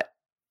 But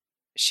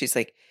she's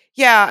like,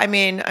 yeah, I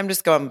mean, I'm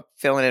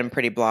feeling in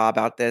pretty blah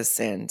about this.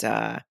 And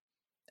I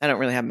don't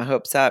really have my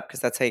hopes up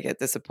because that's how you get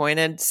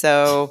disappointed.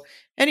 So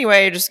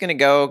anyway, you're just going to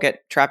go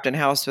get trapped in a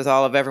house with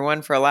all of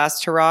everyone for a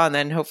last hurrah. And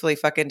then hopefully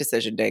fucking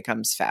decision day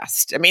comes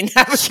fast. I mean,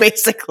 that was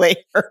basically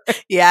her.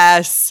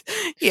 Yes.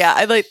 Yeah.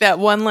 I like that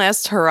one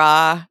last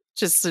hurrah.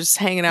 Just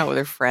hanging out with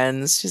her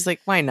friends. She's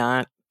like, why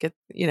not?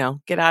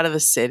 Get out of the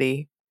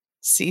city,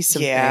 see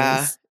some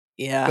things.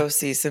 Yeah. Go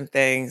see some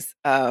things.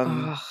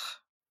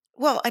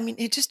 Well, I mean,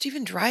 just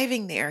even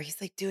driving there,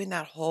 he's like doing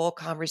that whole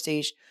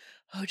conversation.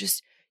 Oh,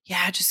 just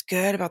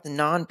good about the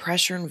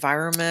non-pressure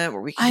environment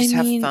where we can just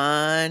have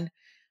fun.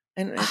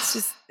 And it's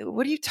just,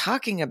 what are you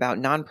talking about?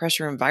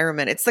 Non-pressure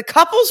environment. It's the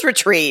couples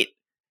retreat.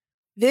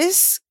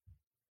 This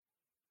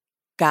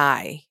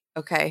guy,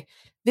 okay.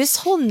 This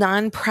whole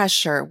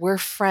non-pressure, we're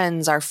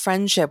friends, our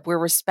friendship, we're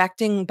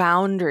respecting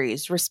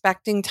boundaries,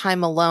 respecting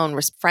time alone,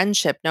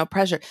 friendship, no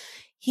pressure.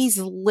 He's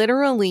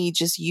literally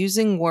just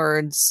using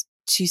words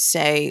to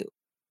say,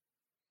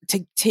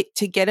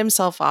 to get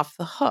himself off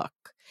the hook.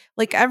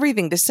 Like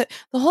everything, the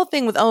whole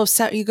thing with,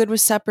 you good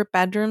with separate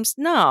bedrooms?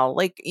 No,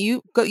 like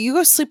you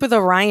go sleep with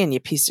Orion, you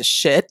piece of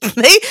shit.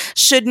 They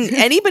shouldn't,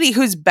 anybody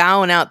who's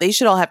bowing out, they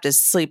should all have to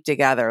sleep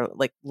together,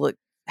 like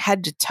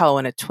head to toe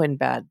in a twin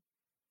bed.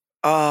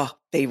 Oh,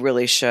 they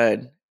really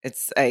should.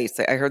 I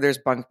heard there's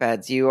bunk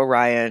beds. You,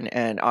 Orion,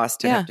 and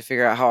Austin have to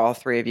figure out how all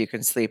three of you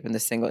can sleep in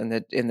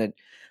the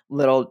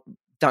little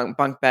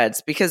bunk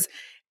beds because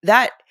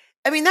that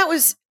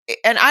was,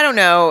 and I don't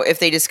know if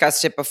they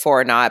discussed it before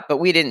or not, but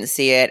we didn't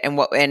see it,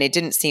 and it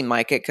didn't seem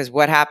like it because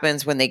what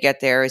happens when they get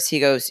there is he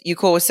goes, "You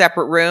cool with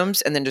separate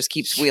rooms?" and then just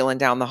keeps wheeling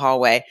down the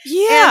hallway.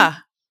 Yeah. And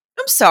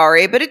I'm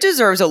sorry, but it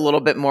deserves a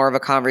little bit more of a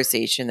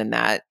conversation than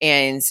that,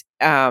 and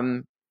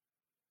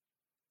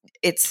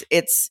it's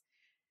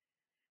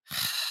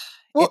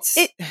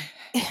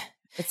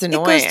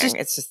annoying.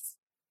 It's just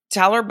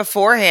tell her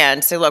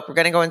beforehand. Say, look, we're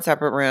going to go in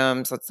separate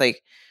rooms. Let's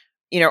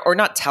or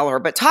not tell her,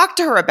 but talk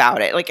to her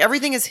about it. Like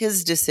everything is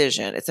his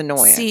decision. It's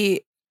annoying.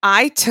 See,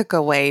 I took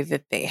away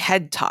that they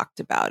had talked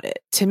about it.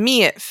 To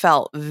me, it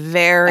felt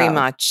very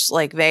much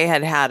like they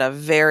had a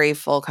very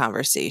full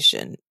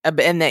conversation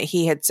and that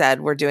he had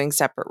said, we're doing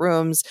separate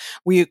rooms.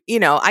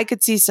 I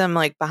could see some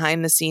like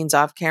behind the scenes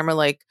off camera,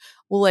 like,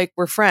 well, like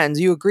we're friends.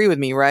 You agree with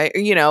me, right?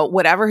 Or,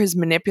 whatever his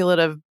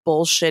manipulative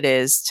bullshit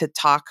is to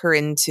talk her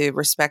into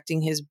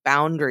respecting his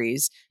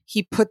boundaries.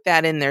 He put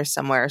that in there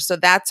somewhere. So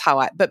that's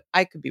but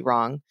I could be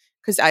wrong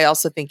because I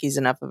also think he's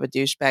enough of a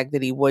douchebag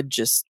that he would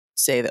just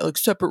say that, like,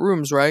 separate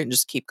rooms, right? And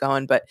just keep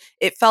going. But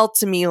it felt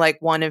to me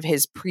like one of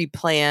his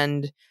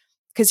pre-planned,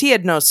 because he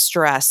had no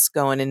stress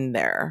going in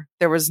there.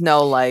 There was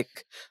no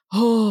like,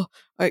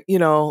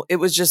 it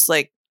was just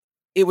like,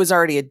 it was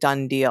already a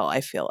done deal,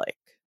 I feel like.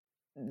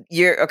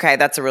 You're okay.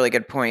 That's a really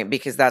good point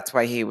because that's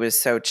why he was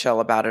so chill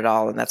about it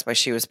all. And that's why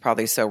she was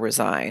probably so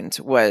resigned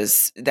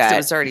was that it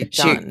was already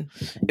done.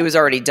 It was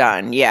already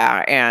done.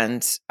 Yeah.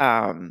 And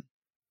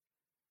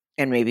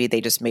maybe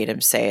they just made him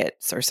say it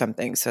or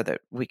something so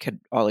that we could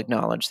all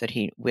acknowledge that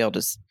he wheeled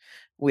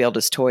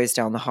his toys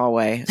down the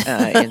hallway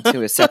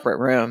into a separate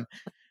room.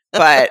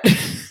 But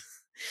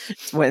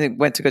when he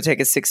went to go take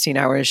a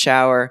 16-hour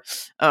shower.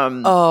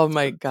 Oh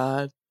my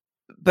God.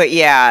 but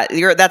yeah,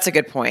 that's a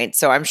good point.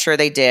 So I'm sure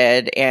they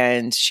did,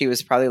 and she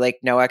was probably like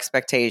no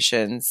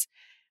expectations.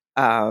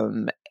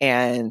 And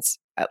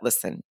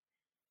listen,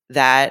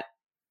 that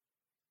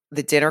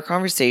the dinner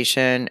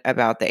conversation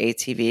about the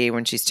ATV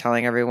when she's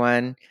telling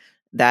everyone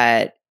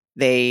that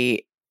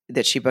they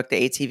that she booked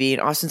the ATV,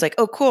 and Austin's like,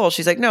 "Oh, cool."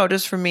 She's like, "No,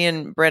 just for me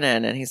and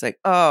Brennan." And he's like,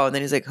 "Oh," and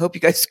then he's like, "Hope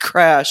you guys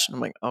crash." And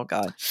I'm like, "Oh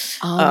God."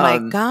 Oh my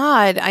Um,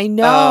 God, I oh,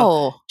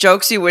 know.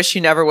 jokes you wish you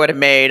never would have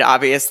made.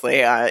 Obviously,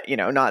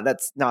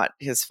 that's not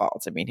his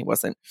fault. I mean, he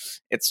wasn't.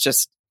 It's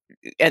just,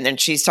 and then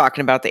she's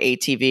talking about the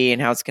ATV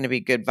and how it's going to be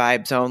good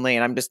vibes only.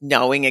 And I'm just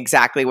knowing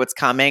exactly what's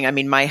coming. I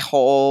mean, my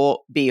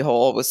whole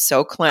beehole was so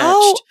Oh,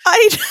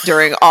 clenched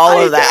during all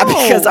I of that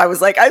because know. I was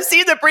like, I've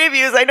seen the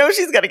previews. I know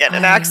she's going to get in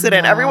an I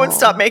accident. Everyone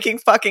stop know. making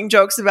fucking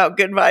jokes about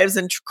good vibes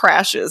and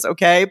crashes,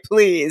 okay?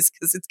 Please,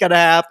 because it's going to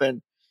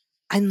happen.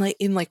 And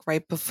like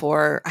right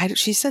before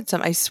she said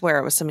something, I swear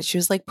it was something. She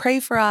was like,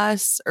 "Pray for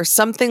us" or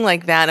something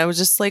like that. And I was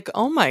just like,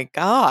 "Oh my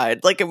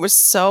God!" Like it was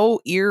so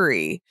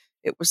eerie.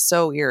 It was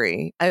so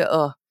eerie.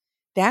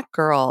 That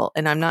girl.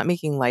 And I'm not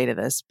making light of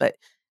this, but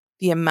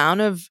the amount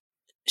of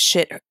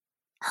shit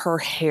her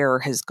hair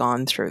has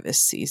gone through this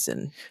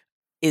season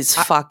is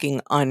I,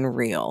 fucking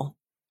unreal.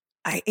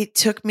 it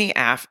took me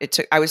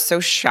I was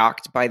so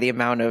shocked by the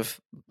amount of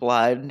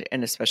blood,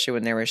 and especially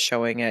when they were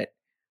showing it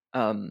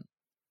um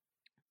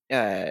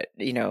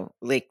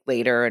like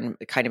later and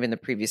kind of in the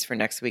previews for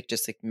next week,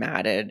 just like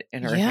matted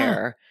in her Yeah,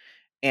 hair.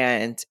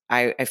 And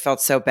I felt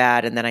so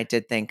bad. And then I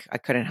did think I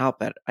couldn't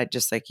help it. I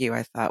just like you,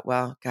 I thought,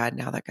 well, God,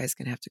 now that guy's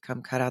gonna have to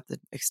come cut out the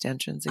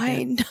extensions I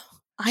again. know.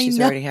 I She's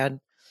know. already had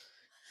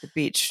the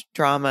beach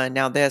drama. And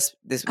now this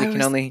we I can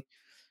was only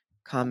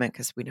comment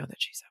because we know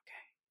that she's okay.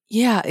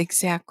 Yeah,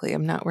 exactly.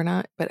 We're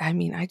not, but I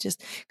mean,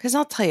 because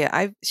I'll tell you,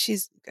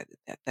 she's got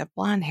that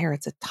blonde hair.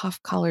 It's a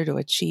tough color to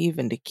achieve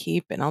and to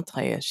keep. And I'll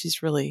tell you,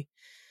 she's really,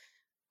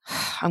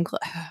 I'm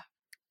glad.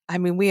 I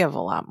mean, we have a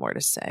lot more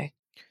to say.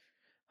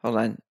 Hold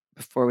on.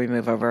 Before we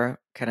move over,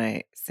 can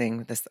I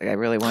sing this? I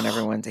really want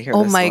everyone to hear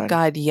Oh this my one.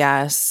 God,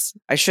 yes.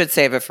 I should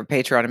save it for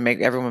Patreon and make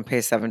everyone pay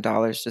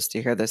 $7 just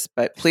to hear this.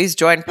 But please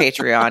join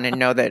Patreon and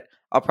know that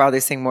I'll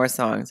probably sing more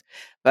songs.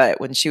 But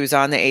when she was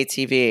on the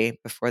ATV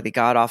before the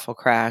god awful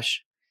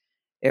crash,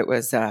 it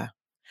was I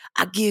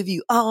give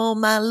you all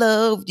my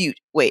love. You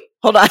wait,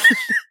 hold on.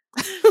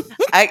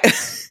 I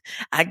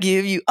I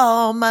give you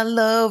all my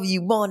love.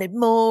 You wanted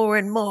more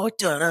and more.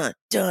 Dun, dun,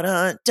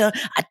 dun, dun.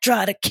 I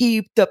try to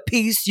keep the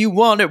peace you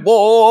wanted.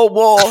 War,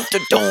 war.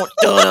 Dun, dun,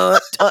 dun,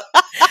 dun.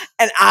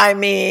 And I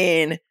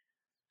mean,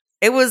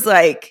 it was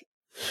like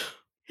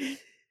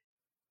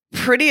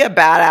pretty a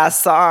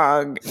badass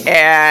song.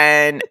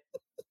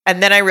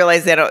 And then I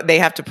realized that they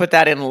have to put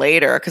that in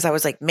later because I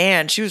was like,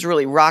 man, she was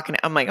really rocking.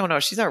 I'm like, oh no,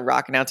 she's not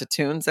rocking out to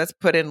tunes. That's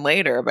put in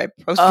later by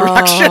post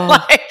production. Oh,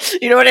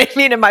 Like, you know what I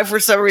mean? And for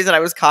some reason, I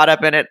was caught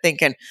up in it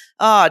thinking,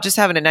 oh, just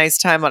having a nice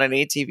time on an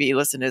ATV,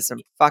 listen to some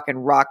fucking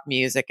rock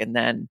music, and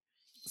then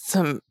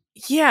some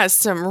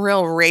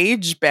real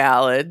rage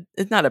ballad.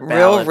 It's not a real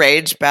ballad,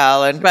 rage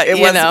ballad. but It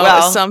was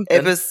it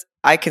something. was.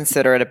 I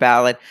consider it a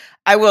ballad.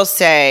 I will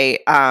say,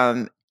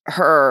 I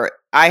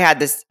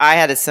had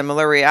a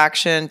similar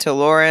reaction to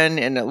Lauren,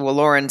 and well,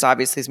 Lauren's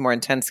obviously is more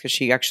intense because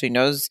she actually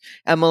knows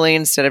Emily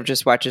instead of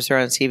just watches her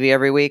on TV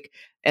every week,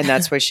 and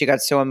that's why she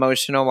got so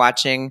emotional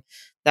watching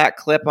that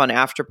clip on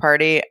After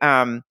Party.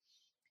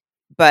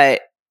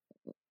 But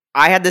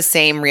I had the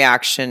same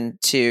reaction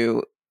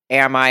to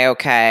 "Am I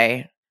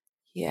okay?"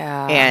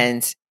 Yeah.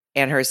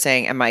 and her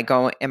saying, am I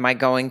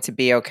going to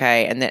be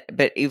okay?" And that,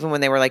 but even when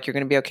they were like, "You're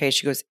going to be okay,"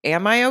 she goes,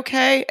 "Am I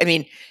okay?" I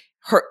mean,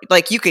 her,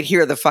 like, you could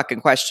hear the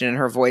fucking question in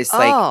her voice,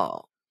 like,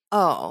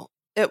 Oh,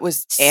 it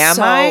was "Am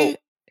so, I?"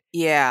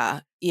 yeah,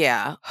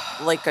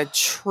 like a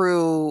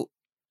true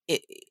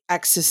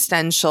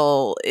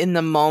existential in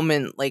the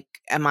moment. Like,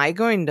 am I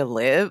going to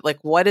live? Like,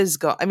 what is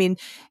I mean,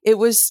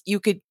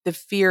 the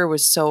fear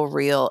was so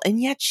real,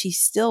 and yet she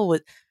still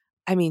was.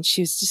 I mean,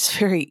 she was just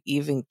very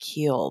even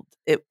keeled.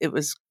 It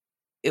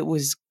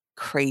was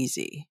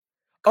crazy,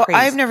 Oh, I've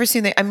crazy. never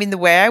seen that. I mean, the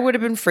way I would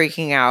have been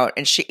freaking out,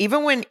 and she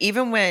even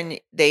when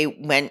they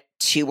went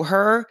to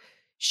her,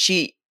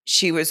 she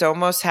was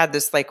almost had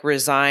this like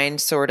resigned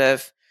sort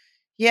of,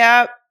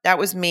 yeah, that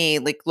was me,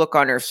 like look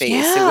on her face.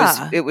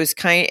 Yeah, It was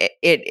kind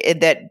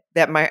it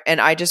that my and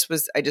I just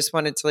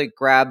wanted to like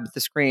grab the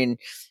screen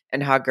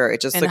and hug her. It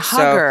just and looked hug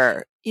so.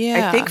 her.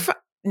 I think Yeah,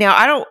 now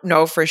I don't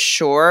know for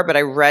sure, but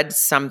I read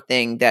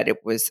something that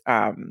it was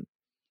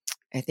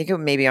I think it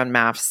may be on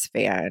Math's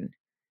fan.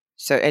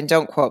 So, and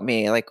don't quote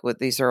me, like what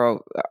these are all,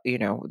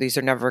 these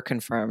are never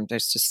confirmed.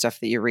 It's just stuff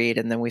that you read.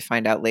 And then we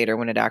find out later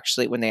when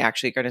they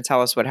actually going to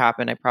tell us what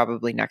happened,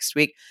 probably next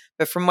week.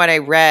 But from what I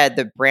read,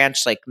 the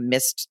branch like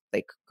missed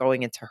like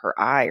going into her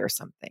eye or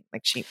something.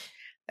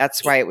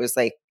 That's why it was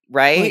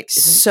right. Isn't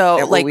so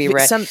that what we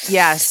read?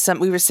 some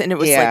we were saying it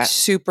was like Yeah.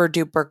 super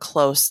duper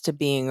close to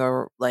being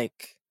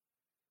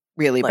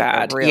Really like a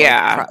bad. really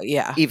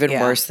Yeah. Even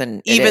yeah. worse than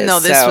it Even is. though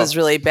this So was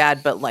really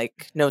bad, but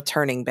like no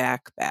turning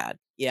back bad.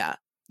 Yeah.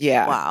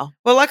 Yeah. Wow.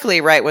 Well,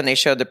 luckily, right when they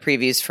showed the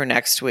previews for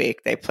next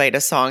week, they played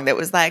a song that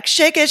was like,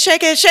 shake it,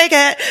 shake it, shake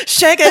it,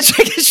 shake it,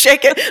 shake it,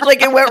 shake it.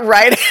 Like it went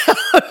right out.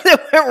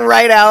 It went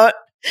right out.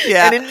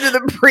 Yeah. And into the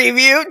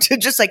preview to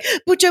just like,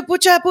 butcha,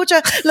 butcha,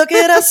 butcha, look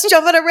at us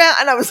jumping around.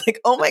 And I was like,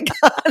 oh my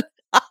God,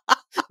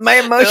 my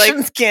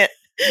emotions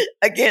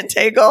I can't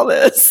take all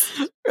this.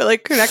 We're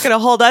like, you're not going to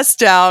hold us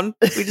down.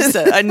 We just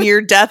a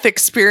near-death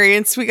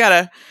experience. We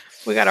got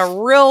a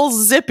real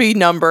zippy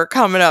number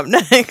coming up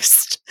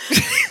next.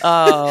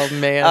 Oh,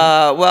 man.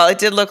 Well, it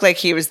did look like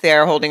he was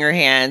there holding her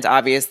hand.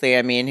 Obviously,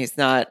 I mean, he's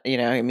not, you'd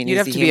he's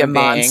have to be a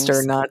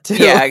monster not to.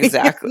 Yeah,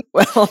 exactly.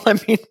 Well, I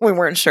mean, we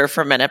weren't sure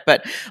for a minute,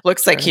 but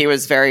looks like he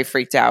was very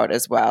freaked out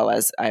as well,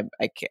 as I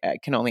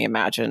can only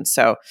imagine.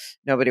 So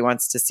nobody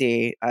wants to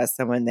see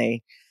someone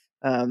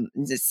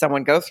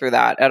go through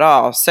that at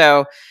all.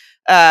 So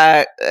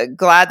glad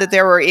that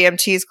there were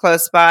EMTs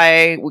close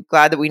by.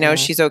 Glad that we know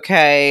she's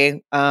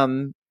okay.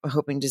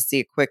 Hoping to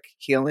see a quick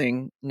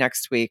healing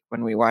next week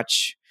when we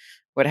watch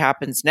what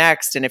happens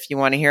next. And if you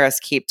want to hear us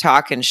keep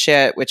talking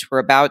shit, which we're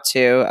about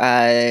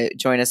to,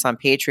 join us on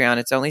Patreon.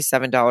 It's only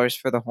 $7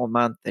 for the whole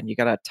month, and you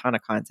got a ton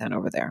of content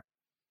over there.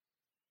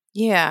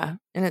 Yeah,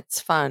 and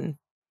it's fun.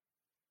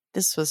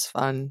 This was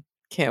fun.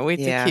 Can't wait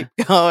to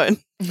keep going.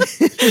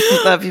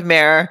 Love you,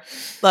 Mare.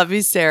 Love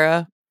you,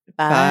 Sarah.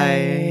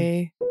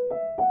 Bye.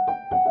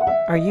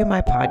 Are you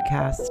my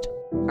podcast?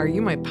 Are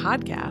you my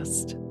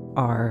podcast?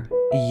 Are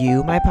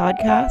you my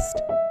podcast?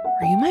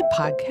 Are you my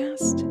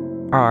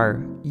podcast?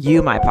 Are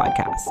you my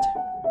podcast?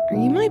 Are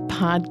you my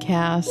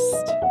podcast?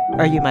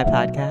 Are you my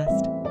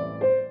podcast?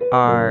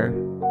 Are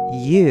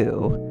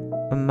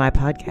you my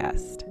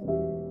podcast?